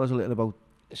 So tell us a little about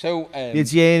your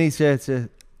journey to...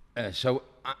 So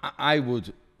I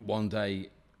would one day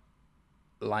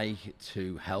like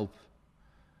to help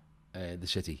the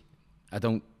city. I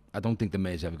don't think the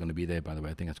mayor's ever going to be there, by the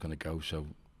way. I think that's going to go. So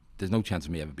there's no chance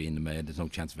of me ever being the mayor. There's no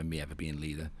chance of me ever being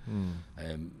leader.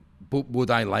 But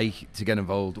would I like to get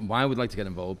involved? Why would I like to get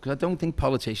involved? Because I don't think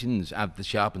politicians have the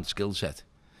sharpened skill set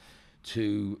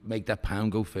to make that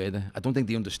pound go further. I don't think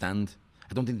they understand.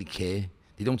 I don't think they care.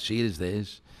 They don't see it as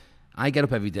theirs. I get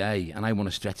up every day and I want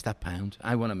to stretch that pound.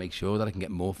 I want to make sure that I can get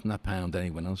more from that pound than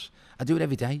anyone else. I do it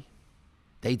every day.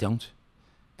 They don't.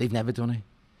 They've never done it.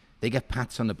 They get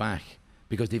pats on the back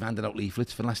because they've handed out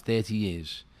leaflets for the last 30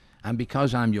 years. And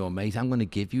because I'm your mate, I'm going to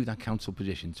give you that council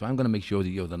position. So I'm going to make sure that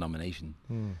you're the nomination.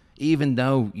 Even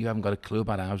though you haven't got a clue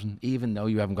about housing, even though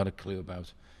you haven't got a clue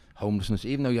about homelessness,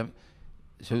 even though you have...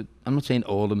 So I'm not saying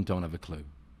all of them don't have a clue,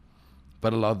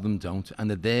 but a lot of them don't, and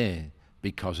they're there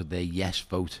because of their yes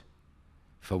vote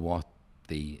for what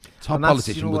the top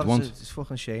politician would want. It's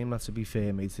fucking shame, that, to be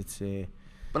fair, mate. It's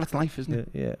but that's life, isn't it?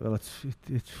 Yeah, well,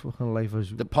 it's fucking life.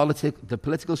 The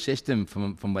political system,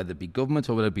 from whether it be government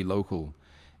or whether it be local,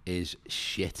 is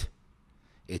shit.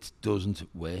 It doesn't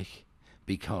work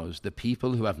because the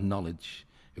people who have knowledge,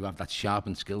 who have that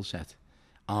sharpened skill set,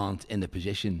 aren't in a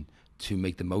position to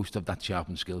make the most of that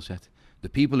sharpened skill set. The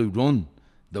people who run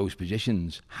those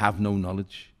positions have no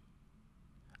knowledge.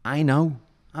 I know.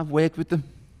 I've worked with them.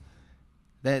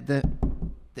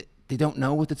 They don't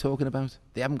know what they're talking about.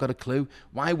 They haven't got a clue.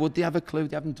 Why would they have a clue?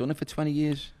 They haven't done it for 20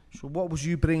 years. So what would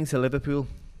you bring to Liverpool?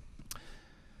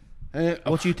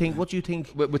 What do you think?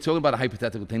 We're talking about a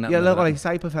hypothetical thing. Yeah, look, it's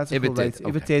hypothetical, if it right? did,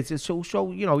 If it did,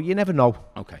 so you know, you never know.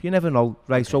 Okay. You never know,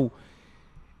 right? Okay. So,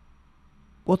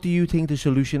 what do you think the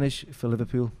solution is for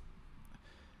Liverpool?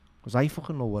 Because I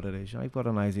fucking know what it is. I've got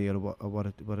an idea of what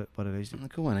it is.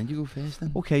 Go on, and you go first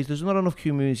then. Okay, so there's not enough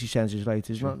community centres, right?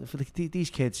 There's not for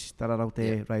these kids that are out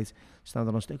there, right,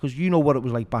 standing on stage. Because you know what it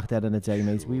was like back then in the day,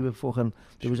 mate. We were fucking.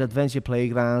 There was adventure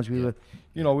playgrounds. We were,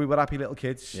 we were happy little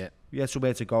kids. Yeah. We had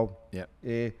somewhere to go.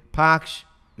 Yeah. Parks.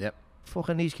 Yep.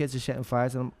 Fucking these kids are setting fire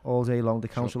to them all day long. The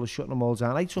council is shutting them all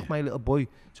down. I took my little boy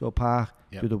to a park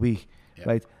through the week,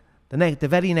 right? The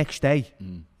very next day,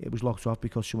 it was locked off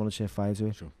because someone had set fire to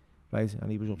it. Sure. Right,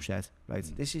 and he was upset. Right,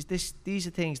 these are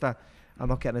things that are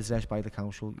not getting addressed by the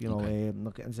council. You know,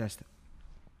 not getting addressed.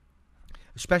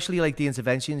 Especially like the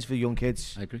interventions for young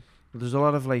kids. I agree. There's a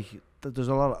lot of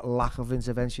lack of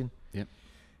intervention. Yeah.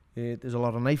 There's a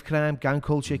lot of knife crime, gang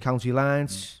culture, county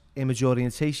lines, image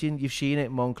orientation. You've seen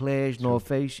it, Montclair's, North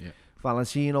Face,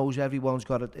 Valentino's. Everyone's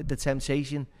got the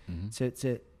temptation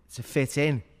to fit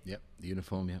in. Yeah, the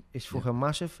uniform. Yeah, it's fucking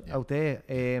massive out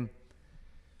there.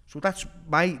 So that's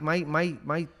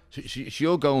my. So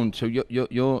you're going. So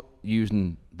you're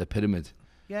using the pyramid.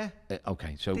 Yeah.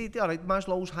 Okay. So. All right.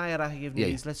 Maslow's hierarchy of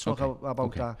needs. Let's talk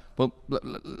about that. Well,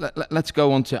 let's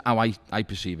go on to how I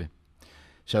perceive it.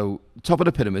 So top of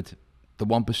the pyramid, the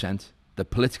 1%, the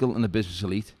political and the business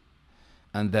elite,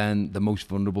 and then the most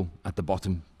vulnerable at the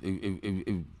bottom,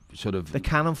 who sort of. The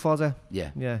cannon fodder.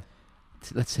 Yeah. Yeah.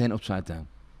 Let's turn it upside down.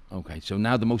 Okay. So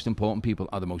now the most important people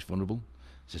are the most vulnerable.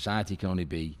 Society can only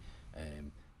be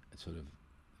sort of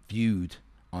viewed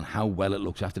on how well it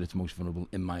looks after its most vulnerable,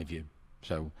 in my view.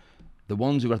 So the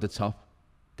ones who are at the top,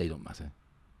 they don't matter.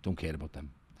 Don't care about them.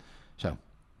 So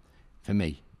for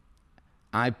me,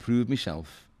 I proved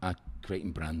myself at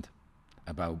creating brand,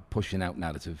 about pushing out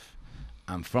narrative,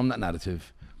 and from that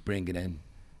narrative, bringing in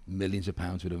millions of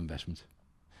pounds worth of investment.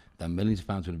 Then millions of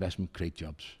pounds worth of investment create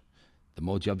jobs. The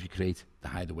more jobs you create, the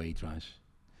higher the wage rise.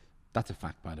 That's a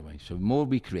fact, by the way. So the more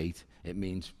we create, it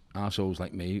means arseholes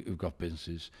like me who've got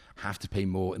businesses have to pay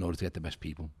more in order to get the best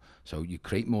people. So you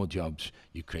create more jobs,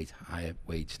 you create higher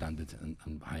wage standards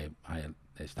and higher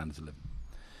standards of living.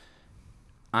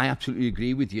 I absolutely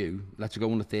agree with you. Let's go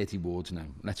on the 30 wards now.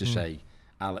 Let's just say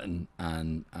Allerton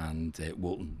and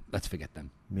Walton. Let's forget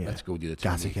them. Yeah. Let's go do the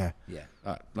 20. Gattaca. Yeah.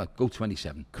 All right, like, go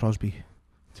 27. Crosby.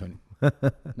 20.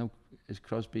 No, is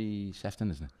Crosby Sefton,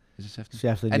 isn't it? Is it Sefton?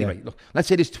 Sefton, anyway, look, let's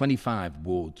say there's 25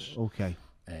 wards. Okay.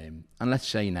 And let's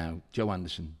say now Joe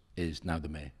Anderson is now the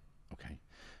mayor. Okay,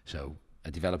 so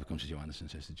a developer comes to Joe Anderson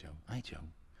and says to Joe, "Hi Joe,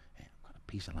 I've got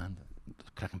a piece of land,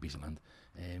 a cracking piece of land,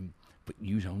 but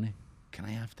you own it. Can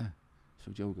I have that?"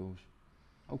 So Joe goes,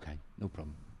 "Okay, no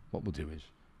problem. What we'll do is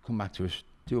come back to us,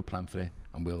 do a plan for it,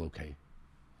 and we'll okay it."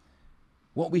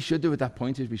 What we should do at that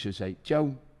point is we should say,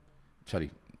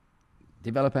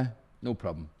 developer, no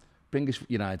problem. Bring us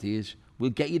your ideas.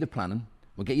 We'll get you the planning.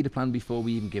 We'll get you the plan before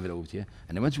we even give it over to you.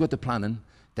 And then once we've got the planning,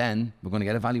 then we're going to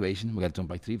get a valuation. We'll get it done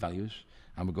by 3 values.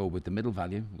 And we'll go with the middle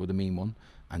value, we'll go the mean one.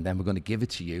 And then we're going to give it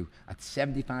to you at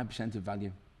 75% of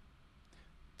value.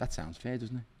 That sounds fair,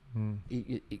 doesn't it?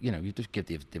 Mm. You just give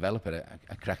the developer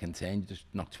a cracking turn. You just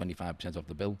knock 25% off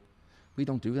the bill. We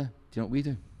don't do that. Do you know what we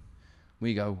do?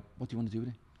 We go, "What do you want to do with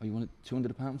it? Oh, you want 200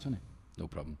 apartments on it? No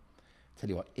problem. Tell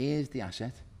you what, here's the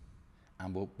asset,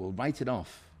 and we'll write it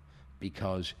off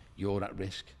because you're at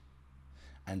risk."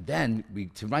 And then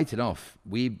to write it off,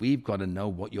 we've got to know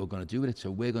what you're going to do with it. So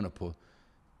we're going to put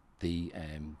the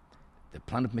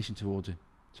plan of permission towards it.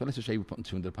 So let's just say we're putting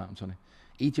 200 apartments on it.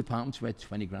 Each apartment's worth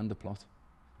 20 grand a plot.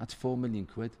 That's 4 million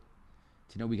quid.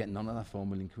 Do you know we get none of that 4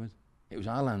 million quid? It was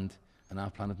our land and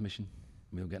our plan of permission.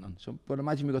 We were getting on. So, but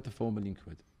imagine we got the 4 million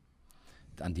quid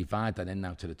and divide that in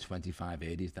now to the 25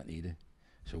 areas that need it.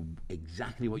 So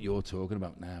exactly what you're talking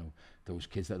about now, those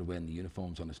kids that are wearing the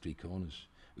uniforms on the street corners,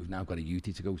 who've now got a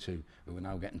UT to go to, who are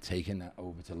now getting taken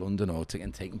over to London or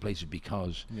taken places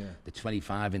because the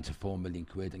 25 into 4 million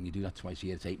quid, and you do that twice a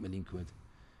year, it's 8 million quid.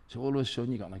 So all of a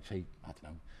sudden you got like, say, I don't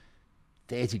know,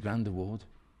 30 grand award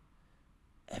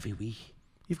every week.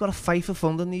 You've got to fight for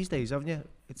funding these days, haven't you?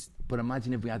 But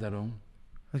imagine if we had our own.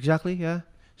 Exactly, yeah.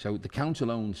 So the council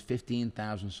owns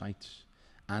 15,000 sites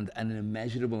and an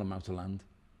immeasurable amount of land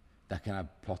that can have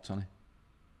plots on it.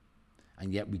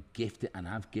 And yet we gift it and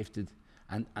have gifted.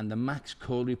 And the Max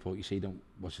Cole report, you say, don't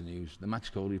watch the news, the Max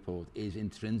Cole report is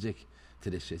intrinsic to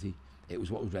this city. It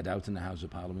was what was read out in the House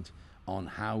of Parliament on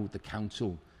how the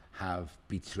council have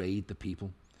betrayed the people.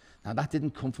 Now that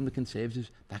didn't come from the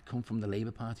Conservatives, that come from the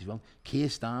Labour Party as well. Keir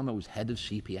Starmer was head of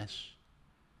CPS.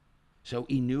 So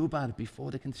he knew about it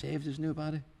before the Conservatives knew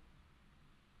about it.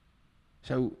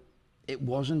 So it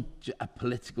wasn't a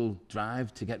political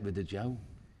drive to get rid of Joe.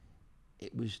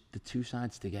 It was the two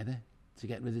sides together to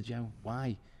get rid of Joe.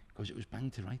 Why? Because it was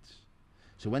banged to rights.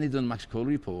 So when they done Max Cole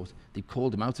report, they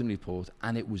called him out in the report,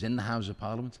 and it was in the House of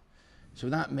Parliament. So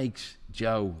that makes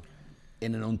Joe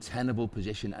in an untenable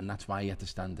position, and that's why he had to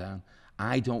stand down.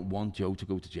 I don't want Joe to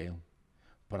go to jail,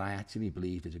 but I actually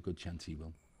believe there's a good chance he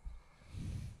will.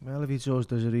 Well, if he does,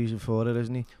 there's a reason for it,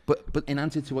 isn't he? But in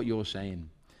answer to what you're saying,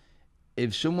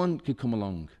 if someone could come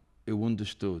along who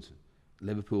understood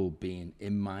Liverpool being,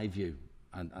 in my view,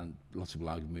 and lots of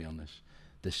people argue with me on this,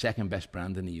 the second best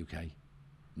brand in the UK,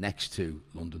 next to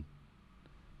London.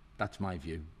 That's my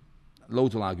view.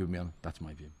 Loads will argue with me on it, that's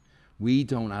my view. We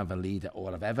don't have a leader,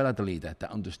 or have ever had a leader,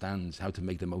 that understands how to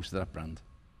make the most of that brand.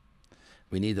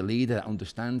 We need a leader that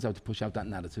understands how to push out that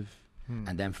narrative,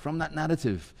 and then from that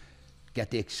narrative,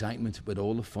 get the excitement with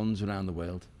all the funds around the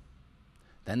world.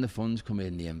 Then the funds come in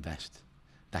and they invest.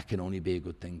 That can only be a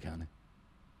good thing, can it?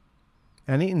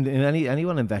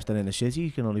 Anyone investing in a city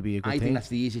can only be a good thing. I think that's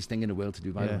the easiest thing in the world to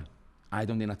do, by the way. I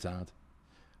don't think that's hard.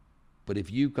 But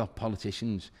if you've got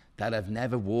politicians that have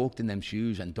never walked in them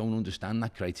shoes and don't understand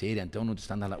that criteria and don't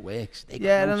understand how that works, they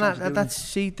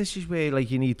this is where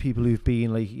like you need people who've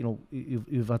been like, you know,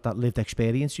 who've had that lived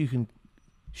experience. You can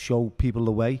show people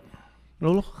the way. You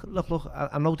know, look.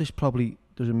 I know this probably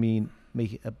doesn't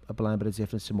make a blind bit of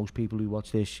difference to most people who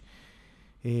watch this,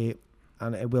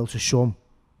 and it will to some.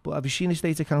 But have you seen the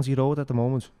state of County Road at the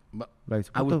moment? Right.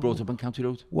 I was brought up on County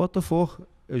Road. What the fuck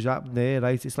is happening there,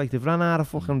 right? It's like they've ran out of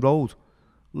fucking road,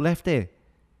 left it,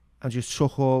 and just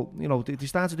took all, you know, they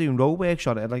started doing road works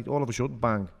on it, and like all of a sudden,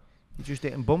 bang, you're just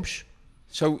hitting bumps.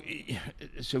 So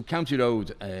County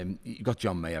Road, you got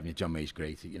John May, haven't you? John May's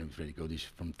great, you know, he's really good, he's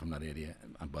from that area.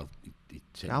 And well,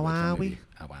 how are we?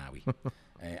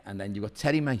 And then you got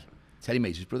Terry May. Terry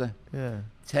May's his brother. Yeah.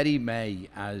 Terry May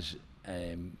has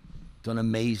done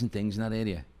amazing things in that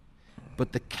area.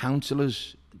 But the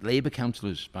councillors, Labour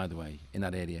councillors, by the way, in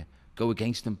that area, go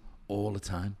against him all the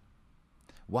time.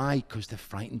 Why? Because they're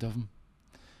frightened of him.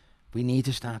 We need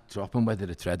to start dropping whether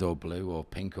it's red or blue or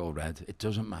pink or red. It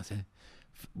doesn't matter.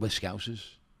 We're Scousers.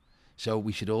 So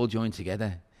we should all join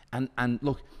together. And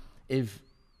look, if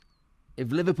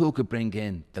Liverpool could bring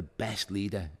in the best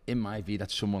leader, in my view,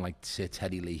 that's someone like Sir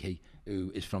Terry Leahy,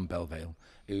 who is from Belle Vale,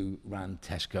 who ran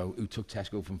Tesco, who took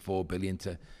Tesco from 4 billion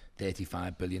to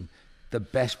 35 billion. The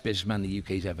best businessman the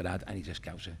UK's ever had, and he's a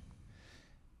Scouser.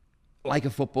 like a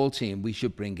football team, we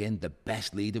should bring in the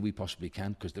best leader we possibly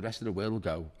can, because the rest of the world will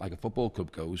go, like a football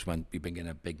club goes when we bring in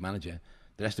a big manager,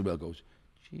 the rest of the world goes,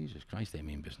 Jesus Christ, they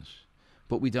mean business.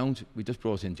 But we don't. We just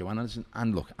brought in Joanne Anderson.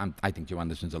 And look, I think Joanne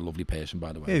Anderson's a lovely person,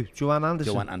 by the way. Who? Joanne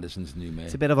Anderson? Joanne Anderson's new mayor.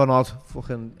 It's a bit of an odd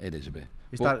fucking... It is a bit.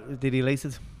 Did he relate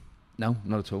it? No,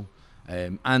 not at all.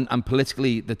 And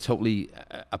politically, they're totally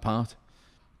apart.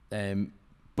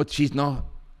 But she's not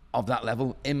of that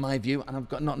level, in my view, and I've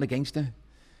got nothing against her.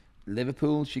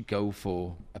 Liverpool should go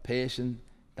for a person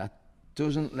that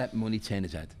doesn't let money turn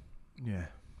his head. Yeah.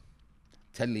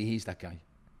 Ted Leahy's that guy.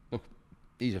 Look,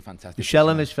 he's a fantastic... You're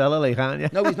shelling this fella, like, aren't you?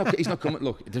 No, he's not coming.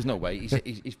 Look, there's no way.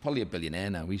 He's probably a billionaire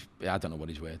now. I don't know what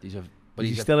he's worth.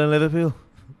 He's still in Liverpool?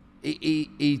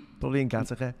 He probably in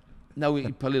Qatar. No,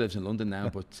 he probably lives in London now,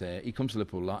 but he comes to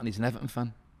Liverpool a lot, and he's an Everton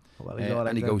fan. Well, he's all right,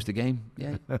 and he goes to the game.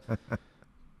 Yeah.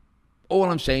 All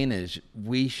I'm saying is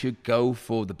we should go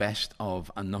for the best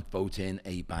of and not vote in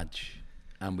a badge.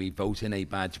 And we vote in a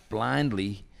badge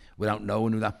blindly without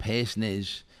knowing who that person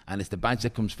is. And it's the badge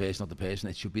that comes first, not the person.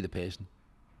 It should be the person.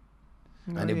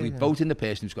 And if we vote in the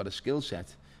person who's got a skill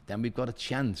set, then we've got a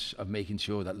chance of making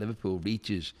sure that Liverpool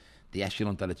reaches the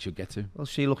echelon that it should get to. Well,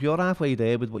 see, look, you're halfway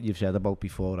there with what you've said about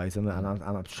before, right? And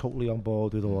I'm totally on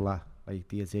board with all that, like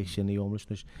the addiction, the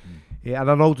homelessness. Yeah,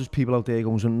 and I know there's people out there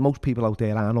going, and most people out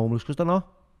there aren't homeless because they're not.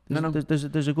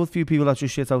 There's a good few people that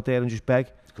just sit out there and just beg.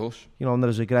 Of course. You know, and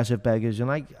there's aggressive beggars,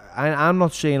 and I'm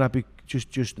not saying that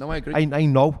just. No, I agree. I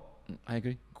know. I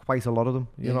agree. Quite a lot of them,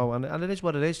 you know, and it is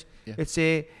what it is. Yeah.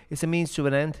 It's a means to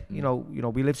an end. You know,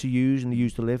 we live to use and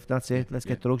use to live. That's it. Let's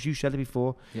get drugs. You said it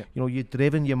before. Yeah. You know, you're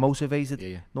driven, you're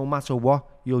motivated. No matter what,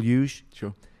 you'll use.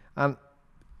 Sure. And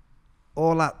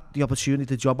all that, the opportunity,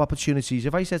 the job opportunities.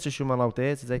 If I said to someone out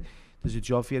there today, there's a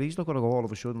job for you, he's not going to go all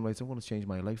of a sudden, right, I'm going to change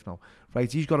my life now. Right,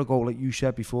 he's got to go, like you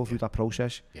said before, through that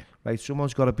process. Yeah. Right,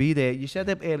 someone's got to be there. You said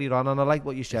it earlier on, and I like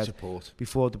what you said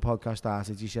before the podcast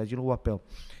started. You said, you know what, Bill?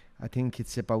 I think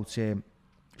it's about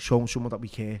showing someone that we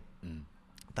care,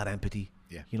 that empathy,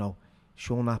 you know,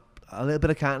 showing that a little bit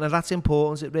of kindness. And that's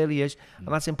important, it really is. And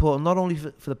that's important not only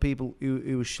for the people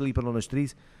who are sleeping on the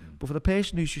street, but for the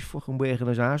person who's just fucking working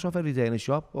his ass off every day in his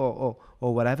shop or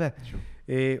whatever,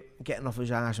 getting off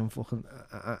his ass and fucking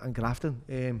and grafting.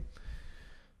 And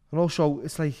also,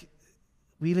 it's like,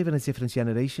 we live in a different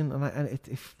generation, and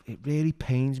it really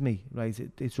pains me, right?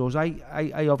 It shows.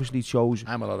 I obviously chose.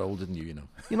 I'm a lot older than you, you know.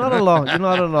 You're not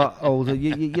a lot older.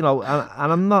 You know,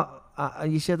 and I'm not.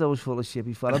 You said I was full of shit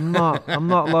before. I'm not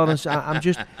Lawrence. I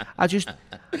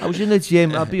was in the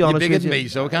gym. I'll be honest. You're bigger than me,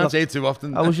 so I can't say it too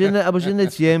often. I was in the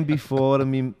gym before,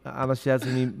 and I said to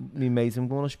me mate, I'm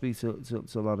going to speak to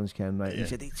Lawrence Kenwright. He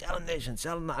said, he's telling this and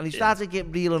telling that, and he started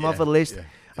getting reeling off a list.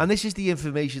 And this is the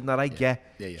information that I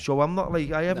get. So I'm not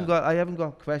like I haven't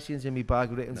got questions in my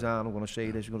bag written down. I'm going to say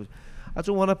this. I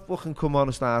don't want to fucking come on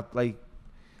and start like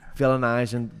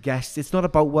villainizing guests. It's not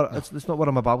about what it's not what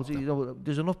I'm about. You know,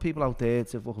 there's enough people out there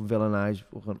to fucking villainize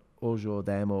fucking us or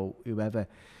them or whoever.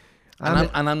 And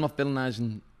I'm not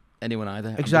villainizing anyone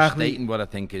either. Exactly. I'm just stating what I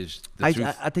think is the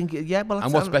truth. I think well,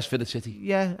 and what's best for the city.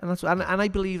 Yeah, and that's and I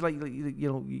believe like you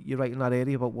know, you're right in that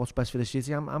area about what's best for the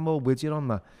city. I'm all with you on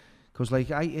that. Because like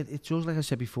it shows, like I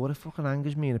said before, it fucking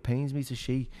angers me and it pains me to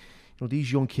see, you know,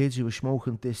 these young kids who are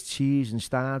smoking this cheese and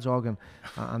Star Dog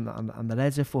and their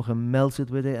heads are fucking melted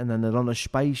with it, and then they're on a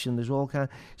spice and there's all kind.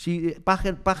 See, back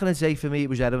in the day for me it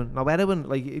was heroin. Now heroin,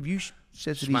 like if you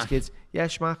said to these kids,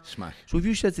 smack. So if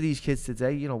you said to these kids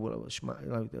today, you know,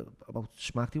 about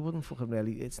smack, they wouldn't fucking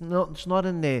really. It's not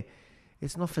in there.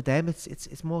 It's not for them.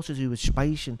 It's more to do with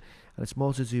spice and it's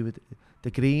more to do with the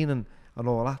green and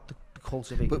all that.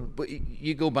 Cultivating. But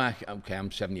you go back, okay,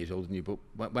 I'm 7 years older than you,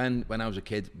 but when I was a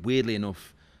kid, weirdly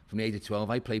enough, from the age of 12,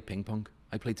 I played ping pong.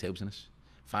 I played table tennis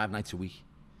 5 nights a week.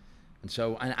 And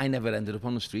so I never ended up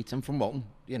on the streets. I'm from Walton,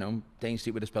 you know, Dane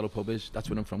Street where the Spello pub is. That's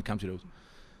where I'm from, County Road.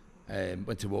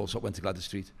 Went to Walsall, went to Gladys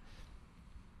Street.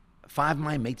 5 of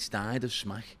my mates died of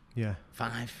smack. Yeah.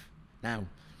 5. Now,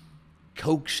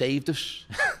 Coke saved us.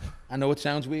 I know it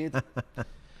sounds weird.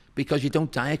 Because you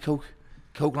don't die of Coke.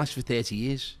 Coke lasts for 30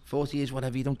 years, 40 years,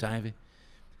 whatever, you don't die of it.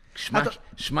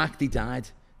 Smack, they died.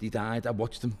 I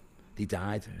watched them. They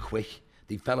died quick.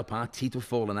 They fell apart. Teeth were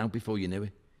falling out before you knew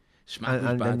it. Smack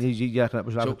was bad. That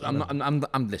was so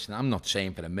I'm listening. I'm not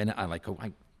saying for a minute I like Coke.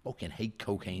 I fucking hate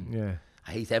cocaine. Yeah.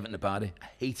 I hate everything about it. I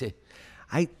hate it.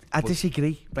 I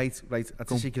disagree. Right. I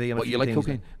disagree. What, you like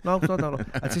cocaine? No.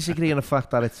 I disagree on the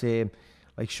fact that it's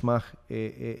like smack,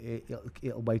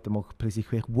 it'll wipe them up pretty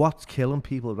quick. What's killing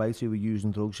people, right, who are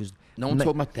using drugs is... No, I'm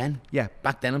talking about then. Yeah.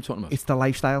 Back then I'm talking about. It's the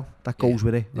lifestyle that goes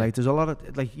with it, right? There's a lot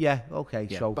of, like, okay,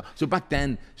 so... So back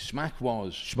then, smack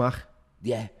was... Smack.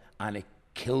 Yeah, and it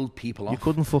killed people off. You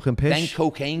couldn't fucking piss. Then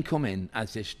cocaine come in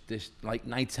as this like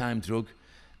nighttime drug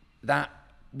that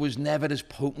was never as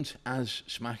potent as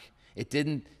smack. It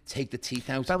didn't take the teeth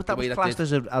out. That was classed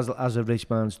as a rich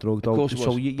man's drug, though. Of course it was.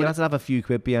 So you had to have a few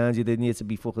quid behind you, didn't you, to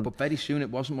be fucking... But very soon it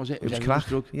wasn't, was it? It was crack.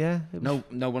 Drug. Yeah. No,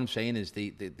 what I'm saying is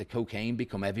the cocaine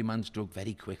become every man's drug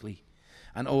very quickly.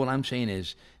 And all I'm saying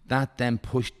is that then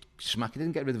pushed smack. It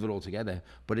didn't get rid of it altogether,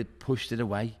 but it pushed it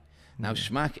away. Now,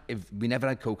 smack, if we never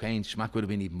had cocaine, smack would have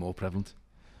been even more prevalent.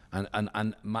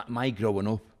 And my growing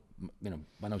up, you know,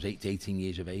 when I was 18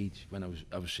 years of age, when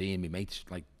I was seeing my mates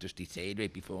like just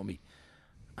deteriorate before me,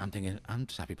 I'm thinking, I'm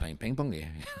just happy playing ping pong here.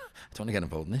 I don't want to get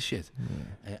involved in this shit.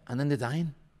 Yeah. And then they're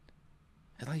dying.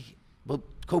 It's like, well,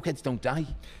 cokeheads don't die.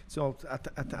 So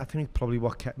I think probably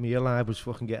what kept me alive was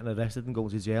fucking getting arrested and going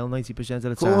to jail 90% of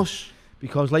the time. Of course.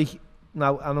 Because like,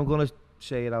 now, and I'm going to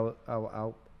say it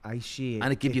how I see it.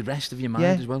 And it gives you rest of your mind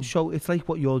as well. So it's like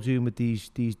what you're doing with these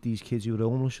kids who are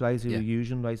homeless, right? Who are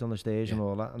using right on the stage and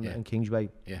all that, and Kingsway.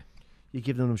 Yeah. You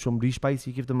give them some respite.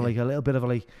 You give them like a little bit of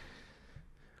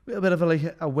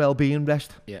a well-being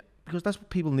rest. Yeah. Because that's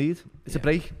what people need. It's a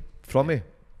break from it,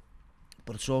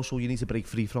 but it's also you need to break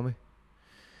free from it.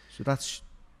 So that's.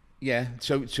 Yeah.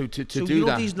 So to do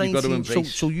that, you've got to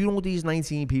embrace. So you know these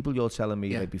 19 people you're telling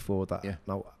me right before that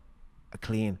now are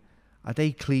clean. Are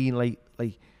they clean like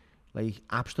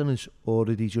abstinence, or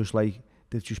are they just like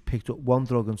they've just picked up one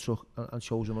drug and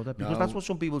chose another? Because that's what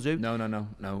some people do.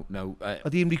 No. Are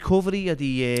they in recovery? Are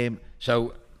they?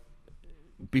 So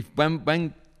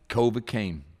when COVID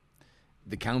came,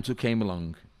 the council came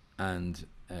along and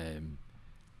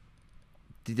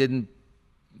they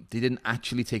didn't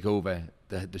actually take over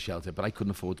the shelter, but I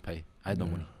couldn't afford to pay. I had no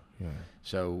money. Yeah.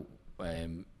 So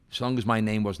so long as my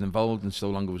name wasn't involved and so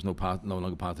long it was no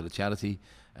longer part of the charity,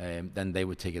 then they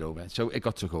would take it over. So it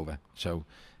got took over. So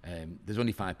there's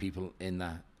only 5 people in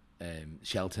that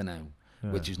shelter now,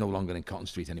 which is no longer in Cotton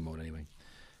Street anymore anyway.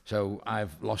 So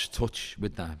I've lost touch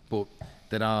with that. But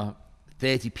there are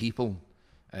 30 people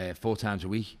 4 times a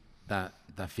week that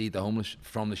feed the homeless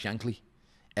from the Shankly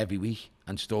every week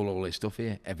and store all their stuff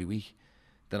here every week.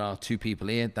 There are 2 people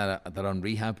here that are on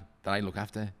rehab that I look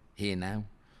after here now.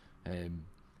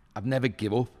 I've never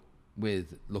give up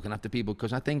with looking after people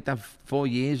because I think that 4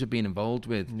 years of being involved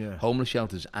with homeless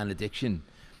shelters and addiction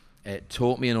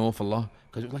taught me an awful lot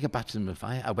because it was like a baptism of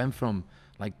fire. I went from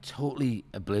like totally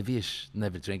oblivious,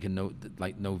 never drinking,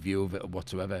 no view of it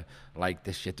whatsoever, like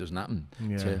this shit doesn't happen,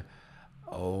 to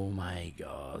oh my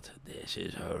God, this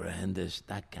is horrendous.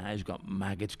 That guy's got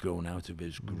maggots growing out of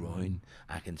his groin.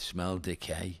 I can smell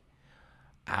decay.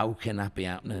 How can that be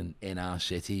happening in our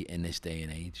city in this day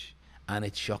and age? And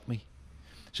it shocked me.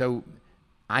 So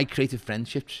I created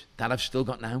friendships that I've still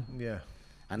got now. Yeah.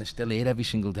 And they're still here every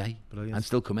single day. Brilliant. And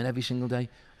still come in every single day.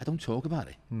 I don't talk about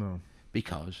it. No.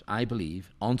 Because I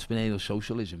believe entrepreneurial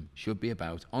socialism should be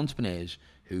about entrepreneurs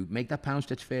who make that pound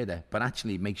stretch further, but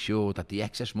actually make sure that the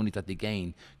excess money that they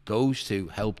gain goes to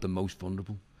help the most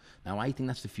vulnerable. Now, I think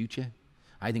that's the future.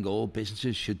 I think all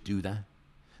businesses should do that.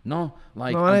 No,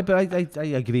 like... No, I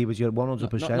agree with you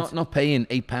 100%. Not paying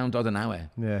 £8 odd an hour.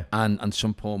 Yeah. And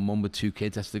some poor mum with 2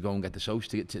 kids has to go and get the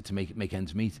social to make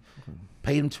ends meet. Okay.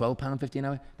 Pay them £12.50 an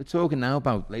hour. They're talking now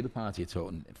about, Labour Party are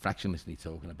talking, fractionlessly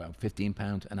talking about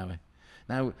 £15 an hour.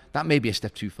 Now, that may be a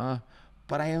step too far,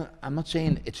 but I'm not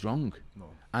saying it's wrong. No.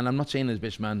 And I'm not saying as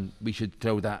businessman we should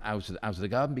throw that out of the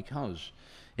garden, because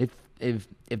if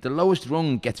the lowest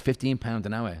rung gets £15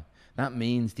 an hour, that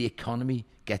means the economy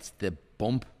gets the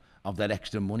bump of that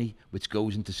extra money which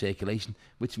goes into circulation,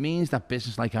 which means that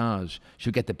business like ours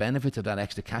should get the benefit of that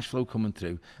extra cash flow coming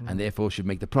through, and therefore should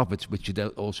make the profits, which should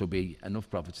also be enough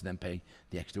profits to then pay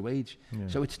the extra wage. Yeah.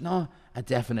 So it's not a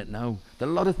definite no. There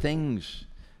are a lot of things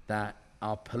that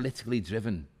are politically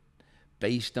driven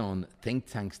based on think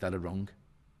tanks that are wrong,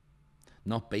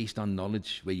 not based on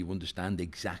knowledge where you understand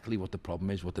exactly what the problem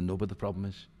is, what the nub of the problem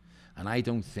is. And I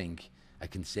don't think a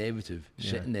conservative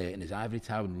sitting there in his ivory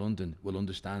tower in London will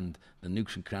understand the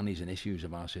nooks and crannies and issues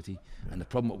of our city. Yeah. And the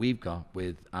problem that we've got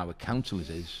with our councillors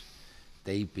is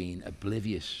they've been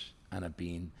oblivious and have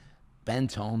been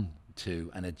bent on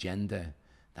to an agenda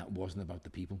that wasn't about the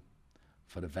people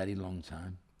for a very long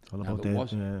time. Now, if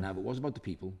it was about the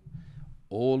people,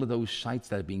 all of those sites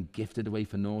that have been gifted away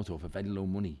for naught or for very low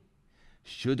money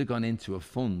should have gone into a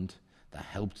fund that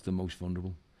helped the most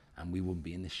vulnerable, and we wouldn't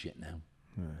be in this shit now.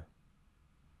 Yeah.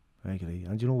 I agree.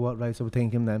 And you know what, right, so we're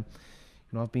thinking then,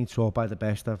 you know, I've been taught by the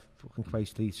best, I've fucking quite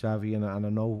street savvy, and I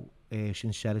know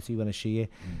sincerity when I see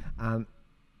it, and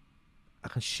I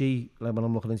can see, like when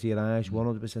I'm looking into your eyes,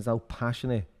 100% how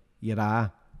passionate you are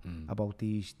about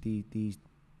these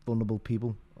vulnerable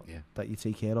people Yeah. that you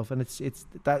take care of, and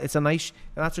it's a nice,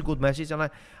 and that's a good message. And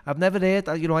I've never heard,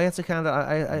 you know, I had to kind of,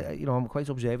 I you know, I'm quite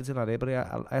observant in that area, but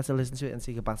I had to listen to it and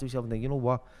take it back to myself and think, you know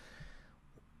what,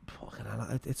 fucking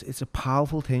hell, it's a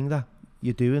powerful thing that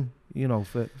you're doing, you know,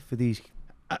 for these.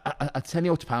 I tell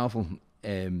you what's powerful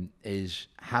is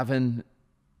having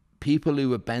people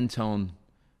who are bent on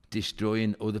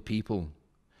destroying other people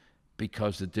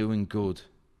because they're doing good,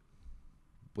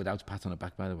 without a pat on the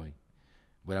back, by the way,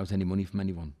 without any money from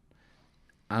anyone,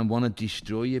 and want to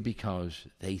destroy you because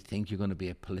they think you're going to be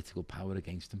a political power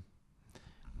against them.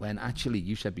 When actually,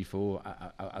 you said before,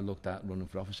 I looked at running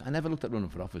for office. I never looked at running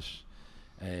for office.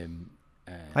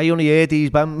 I only heard these,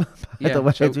 but yeah,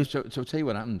 so tell you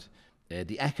what happened.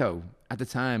 The Echo, at the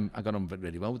time, I got on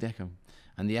really well with the Echo.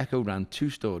 And the Echo ran 2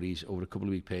 stories over a couple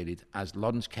of week period as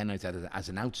Lawrence Kenwright editor, as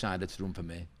an outsider to run for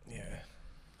mayor. Yeah.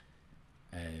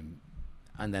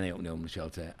 And then I opened the homeless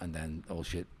shelter, and then all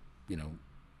shit, you know,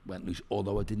 went loose.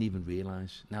 Although I didn't even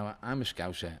realise. Now I'm a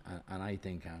Scouser, and I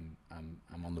think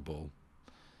I'm on the ball.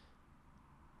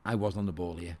 I wasn't on the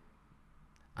ball here.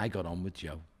 I got on with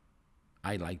Joe.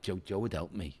 I liked Joe. Joe had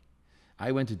helped me.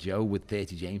 I went to Joe with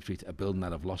 30 James Street, a building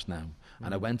that I've lost now,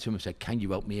 and I went to him and said, "Can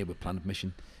you help me here with plan of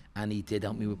mission?" And he did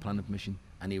help me with plan of mission,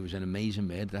 and he was an amazing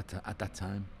mayor at that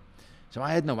time. So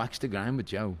I had no axe to grind with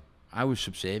Joe. I was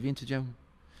subservient to Joe.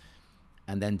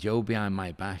 And then Joe, behind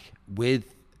my back,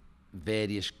 with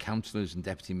various councillors and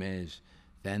deputy mayors,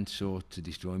 then sought to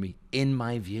destroy me, in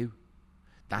my view.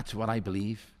 That's what I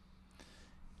believe.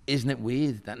 Isn't it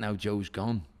weird that now Joe's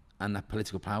gone and that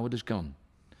political power is gone,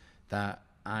 that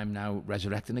I'm now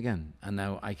resurrecting again, and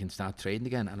now I can start trading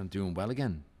again, and I'm doing well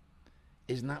again?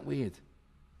 Isn't that weird?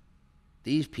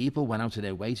 These people went out of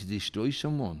their way to destroy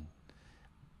someone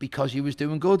because he was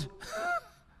doing good.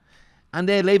 And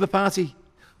they're Labour Party.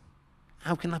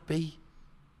 How can that be?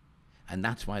 And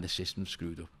that's why the system's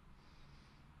screwed up.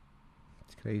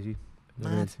 It's crazy.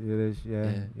 Mad. It is,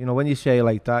 yeah. You know, when you say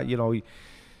like that, you know, you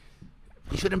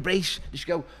should embrace. You should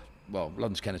go, well,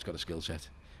 Lawrence Kennett's got a skill set.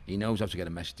 He knows how to get a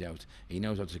message out. He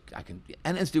knows how to,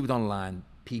 anything to do with online,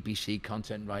 PPC,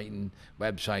 content writing,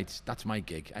 websites, that's my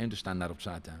gig. I understand that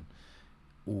upside down.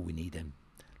 Oh, we need him.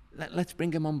 Let's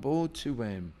bring him on board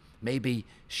to maybe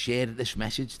share this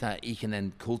message that he can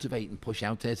then cultivate and push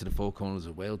out there to the 4 corners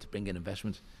of the world to bring in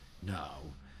investment.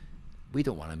 No, we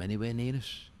don't want him anywhere near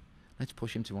us. Let's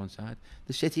push him to one side.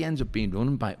 The city ends up being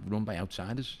run by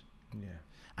outsiders. yeah.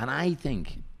 And I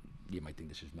think, you might think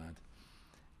this is mad,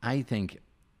 I think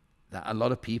that a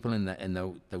lot of people in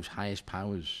those highest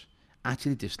powers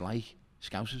actually dislike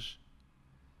Scousers.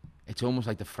 It's almost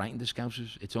like they're frightened of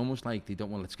Scousers. It's almost like they don't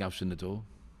want to let Scousers in the door.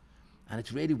 And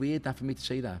it's really weird that for me to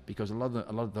say that, because a lot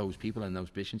of those people in those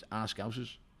positions are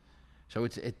Scousers. So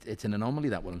it's an anomaly,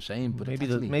 that what I'm saying. But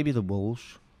maybe the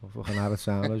Wolves or fucking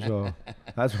Arizona, or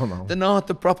I don't know. They're not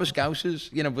the proper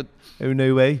Scousers, you know. But who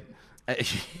knew, eh?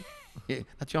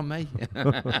 That's John May.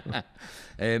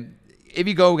 If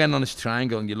you go again on this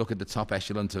triangle and you look at the top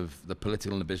echelon of the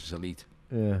political and the business elite,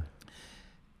 yeah,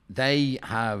 they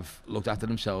have looked after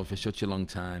themselves for such a long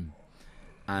time,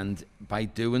 and by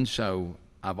doing so,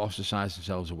 have ostracised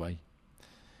themselves away.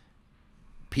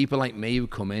 People like me who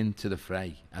come into the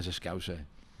fray as a Scouser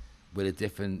with a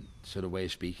different sort of way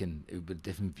of speaking, with a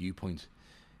different viewpoint,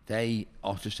 they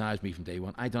ostracised me from day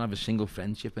one. I don't have a single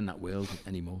friendship in that world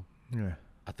anymore. yeah.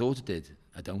 I thought I did.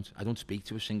 I don't speak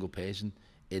to a single person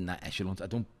in that echelon. I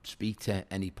don't speak to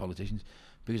any politicians,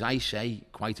 because I say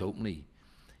quite openly,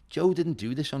 Joe didn't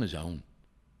do this on his own.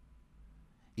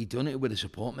 He done it with a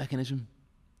support mechanism.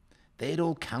 They're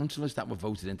all councillors that were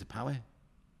voted into power.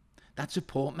 That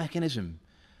support mechanism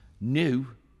knew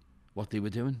what they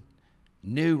were doing,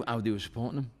 knew how they were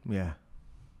supporting them. Yeah.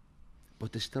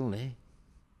 But they're still there.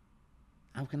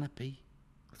 How can that be?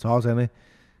 It's hard, isn't it?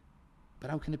 But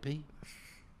how can it be?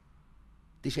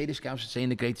 They say the Scouts are saying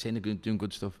they're great, saying they're doing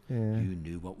good stuff. Yeah. You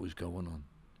knew what was going on.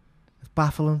 It's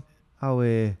baffling how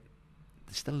they're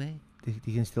still there.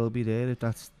 they can still be there if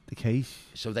that's the case.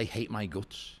 So they hate my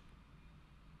guts.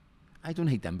 I don't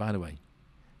hate them, by the way,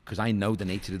 because I know the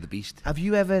nature of the beast. Have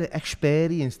you ever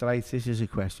experienced, right, this is a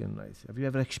question, right, have you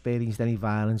ever experienced any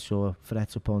violence or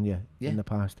threats upon you in the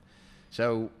past?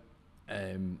 So,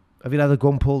 have you had a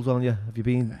gun pulled on you? Have you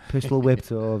been pistol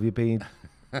whipped, or have you been...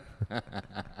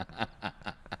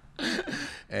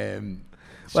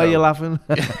 Why are you laughing?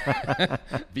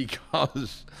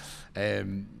 Because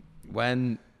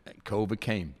when COVID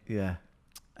came, yeah,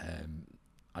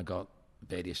 I got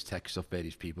various texts off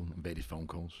various people and various phone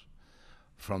calls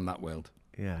from that world.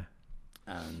 Yeah.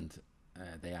 And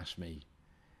they asked me,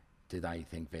 did I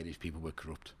think various people were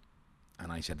corrupt?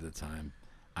 And I said at the time,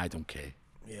 I don't care.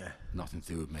 Yeah. Nothing to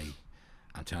do with me.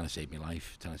 I'm trying to save my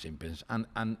life, trying to save my business.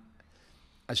 And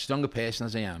as strong a person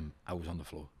as I am, I was on the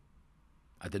floor.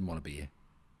 I didn't want to be here.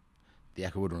 The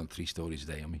Echo were running 3 stories a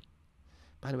day on me.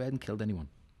 By the way, I hadn't killed anyone.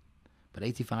 But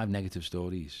 85 negative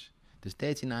stories. There's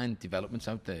 39 developments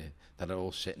out there that are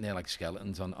all sitting there like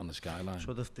skeletons on the skyline.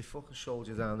 So they fucking sold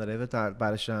you down the river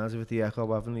by the sounds of it, the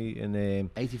Echo, haven't they?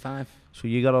 And 85. so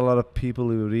you got a lot of people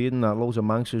who are reading that, loads of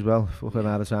manx as well, fucking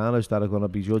Arizanas that are going to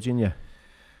be judging you.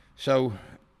 So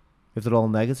if they're all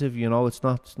negative, you know, it's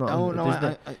not.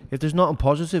 No, if there's nothing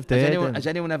positive there, has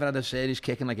anyone ever had a series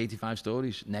kicking like 85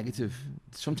 stories? Negative.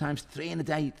 Sometimes 3 in a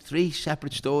day, 3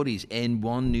 separate stories in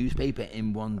one newspaper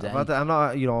in one day. I'm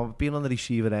not, you know, being on the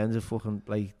receiver end of fucking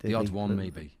like the odd one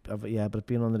maybe. Yeah, but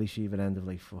being on the receiver end of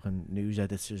like fucking news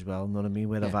edits as well. You know what I mean?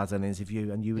 Where I've had an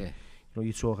interview and you know,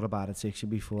 you're talking about it 60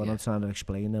 before, and I'm trying to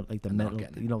explain it, like the mental,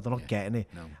 you know, they're not getting it.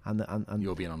 No. And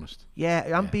you're being honest.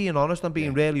 Yeah, I'm being honest, I'm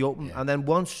being really open. And then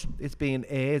once it's being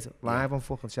aired live on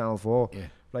fucking Channel 4,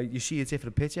 like you see a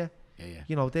different picture.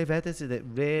 You know, they've edited it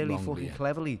really fucking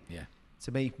cleverly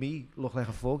to make me look like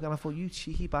a fuck, and I thought, you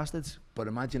cheeky bastards. But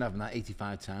imagine having that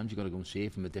 85 times, you got to go and see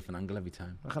it from a different angle every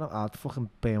time. I'd fucking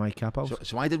bear my cap out.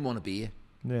 So I didn't want to be here.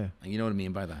 Yeah. And you know what I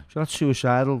mean by that? So that's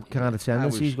suicidal kind of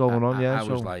tendencies going on, I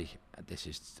was like,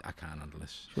 I can't handle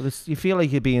this. So you feel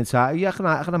like you're being tired. Yeah,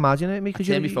 I can imagine it. I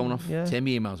turn my phone off, turn my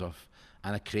emails off,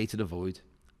 and I created a void,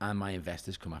 and my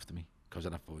investors come after me because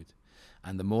of that void.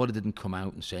 And the more I didn't come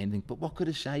out and say anything, but what could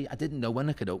I say? I didn't know when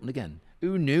I could open again.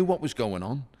 Who knew what was going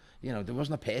on? You know, there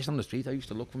wasn't a person on the street. I used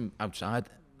to look from outside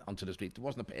onto the street. There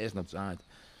wasn't a person outside.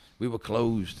 We were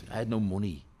closed. I had no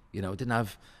money. You know, I didn't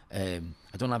have, I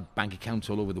don't have bank accounts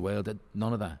all over the world.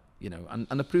 None of that, you know.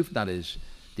 And the proof of that is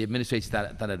the administrators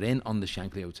that are in on the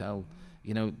Shankly Hotel,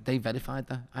 you know, they verified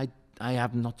that. I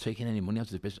have not taken any money out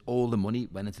of the business. All the money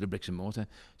went into the bricks and mortar.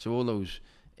 So all those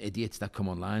idiots that come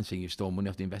online saying you've stolen money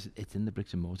off the investors, it's in the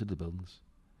bricks and mortar of the buildings.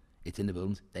 It's in the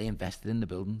buildings. They invested in the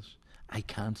buildings. I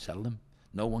can't sell them.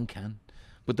 No one can.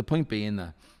 But the point being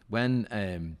that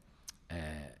when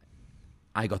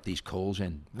I got these calls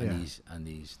in and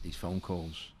these phone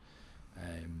calls,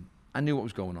 I knew what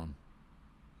was going on.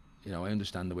 You know, I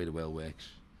understand the way the world works.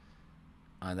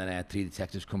 And then I had 3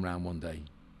 detectives come around one day,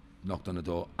 knocked on the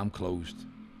door. I'm closed.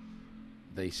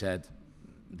 They said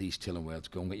these chilling words: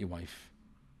 go and get your wife.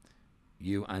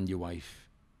 You and your wife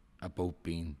are both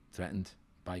being threatened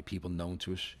by people known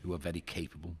to us who are very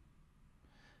capable.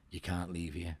 You can't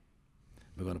leave here.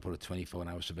 We're going to put a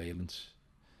 24-hour surveillance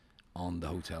on the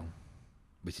hotel,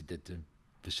 which it did do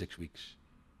for 6 weeks.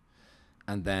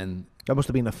 And then that must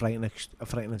have been a frightening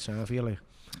sign for you, like.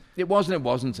 It was and it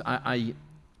wasn't. I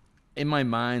in my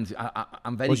mind,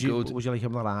 I'm very good. Was you like,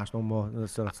 I'm not asked no more?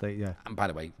 Yeah. And by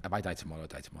the way, if I die tomorrow, I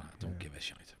die tomorrow. I don't give a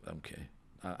shit. I don't care.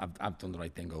 I've done the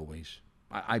right thing always.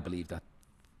 I believe that,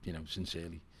 you know,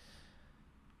 sincerely.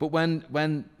 But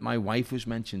when my wife was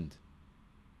mentioned,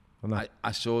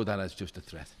 I saw that as just a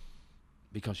threat,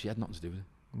 because she had nothing to do with it.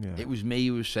 Yeah. It was me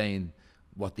who was saying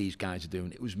what these guys are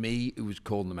doing. It was me who was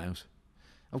calling them out.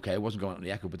 Okay, I wasn't going on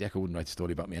the Echo, but the Echo wouldn't write a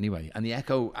story about me anyway. And the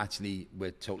Echo actually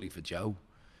were totally for Joe.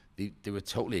 They were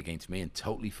totally against me and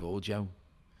totally for Joe.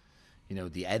 You know,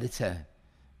 the editor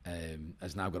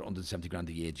has now got a 170 grand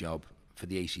a year job for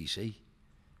the ACC.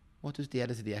 What does the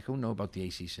editor of the Echo know about the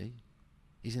ACC?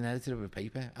 He's an editor of a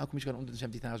paper. How come he's got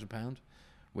 £170,000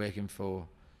 working for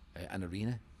an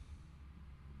arena?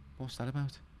 What's that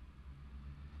about?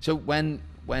 So when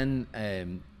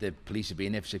the police had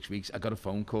been there for 6 weeks, I got a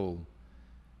phone call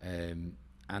and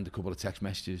a couple of text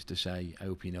messages to say, I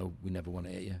hope you know we never want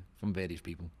to hit you, from various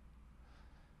people.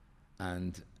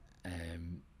 And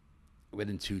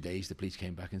within 2 days, the police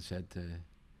came back and said,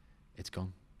 it's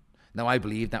gone. Now, I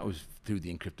believe that was through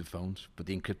the encrypted phones, but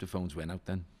the encrypted phones went out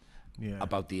then. Yeah.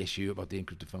 About the issue, about the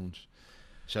encrypted phones.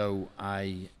 So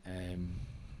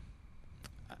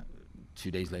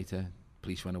 2 days later,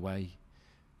 police went away.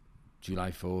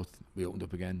 July 4th, we opened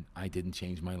up again. I didn't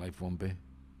change my life one bit.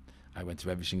 I went to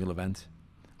every single event.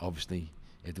 Obviously,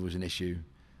 if there was an issue,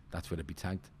 that's where it'd be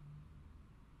tagged.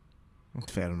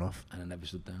 Fair enough. And I never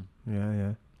stood down.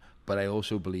 Yeah. But I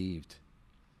also believed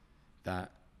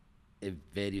that if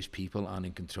various people aren't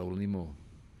in control anymore,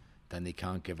 then they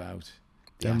can't give out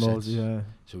the assets.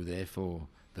 So therefore,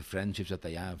 the friendships that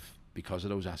they have, because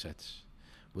of those assets,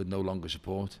 would no longer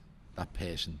support that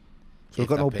person. So we've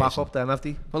got no backup then, have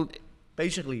they? Well,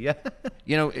 basically, yeah.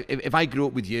 You know, if I grew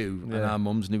up with you and our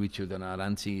mums knew each other and our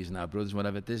aunties and our brothers,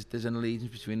 whatever, there's an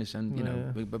allegiance between us, and you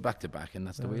know, we're back to back, and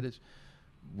that's the way it is.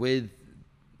 With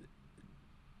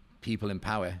people in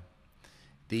power,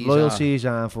 Loyalties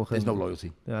aren't fucking... There's no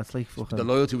loyalty. Yeah, it's like fucking... The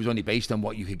loyalty was only based on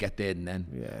what you could get there and then.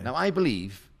 Yeah. Now, I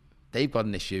believe they've got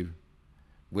an issue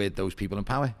with those people in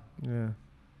power. Yeah.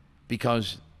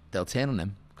 Because they'll turn on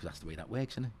them, because that's the way that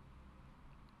works, isn't it?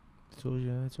 It does,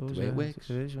 yeah, it does. The way it works.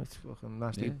 It is, it's fucking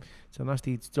nasty. Yeah. It's a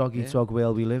nasty dog-eat-dog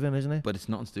world we live in, isn't it? But it's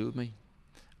nothing to do with me.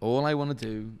 All I want to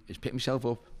do is pick myself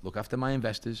up, look after my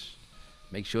investors,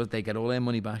 make sure that they get all their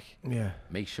money back. Yeah.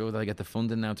 Make sure that I get the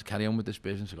funding now to carry on with this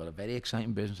business. I've got a very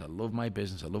exciting business. I love my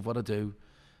business. I love what I do.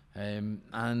 And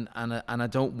I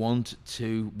don't want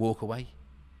to walk away.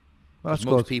 Well, that's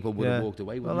most good. people would have walked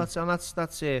away. Well,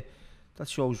 that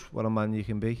shows what a man you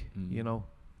can be, you know.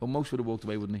 Well, most would have walked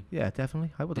away, wouldn't he? Yeah,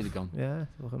 definitely. I would have gone. Yeah.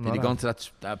 Did he gone to that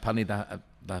apparently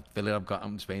that villa I've got out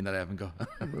in Spain that I haven't got?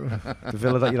 The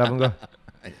villa that you haven't got.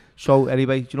 So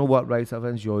anyway, do you know what? Right, I've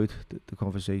enjoyed the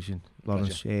conversation,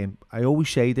 Lawrence. I always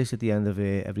say this at the end of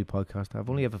every podcast. I've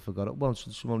only ever forgot it once.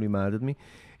 Someone reminded me.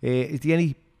 Is there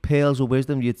any pearls of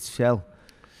wisdom you'd tell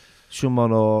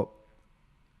someone, or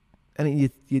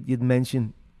anything you'd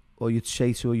mention, or you'd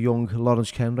say to a young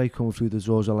Lawrence Kenwright coming through the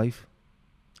doors of life?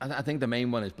 I think the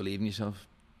main one is believe in yourself.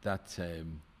 That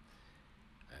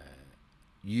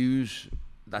use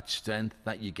that strength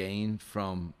that you gain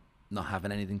from not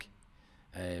having anything,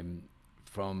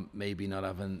 from maybe not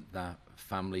having that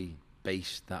family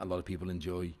base that a lot of people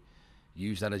enjoy.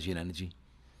 Use that as your energy.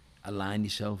 Align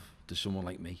yourself to someone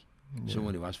like me,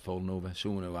 someone who has fallen over,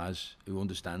 someone who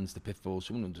understands the pitfalls,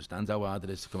 someone who understands how hard it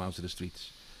is to come out to the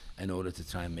streets in order to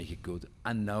try and make it good.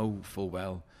 I know full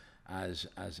well, as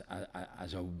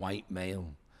a white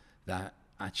male, that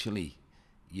actually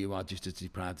you are just as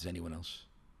deprived as anyone else,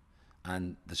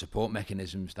 and the support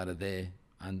mechanisms that are there,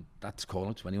 and that's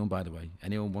calling to anyone, by the way.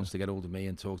 Anyone wants to get hold of me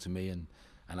and talk to me and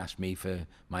ask me for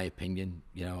my opinion,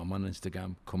 you know, I'm on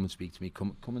Instagram, come and speak to me,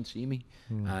 come and see me,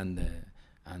 and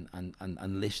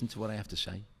listen to what I have to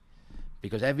say,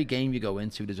 because every game you go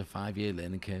into, there's a 5-year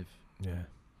learning curve,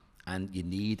 and you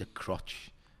need a crutch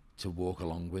to walk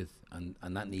along with, and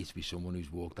that needs to be someone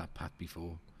who's walked that path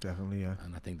before. Definitely, yeah.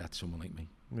 And I think that's someone like me.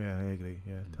 Yeah, I agree.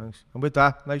 Yeah, thanks. And with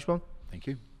that, nice one. Thank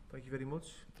you. Thank you very much.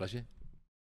 Pleasure.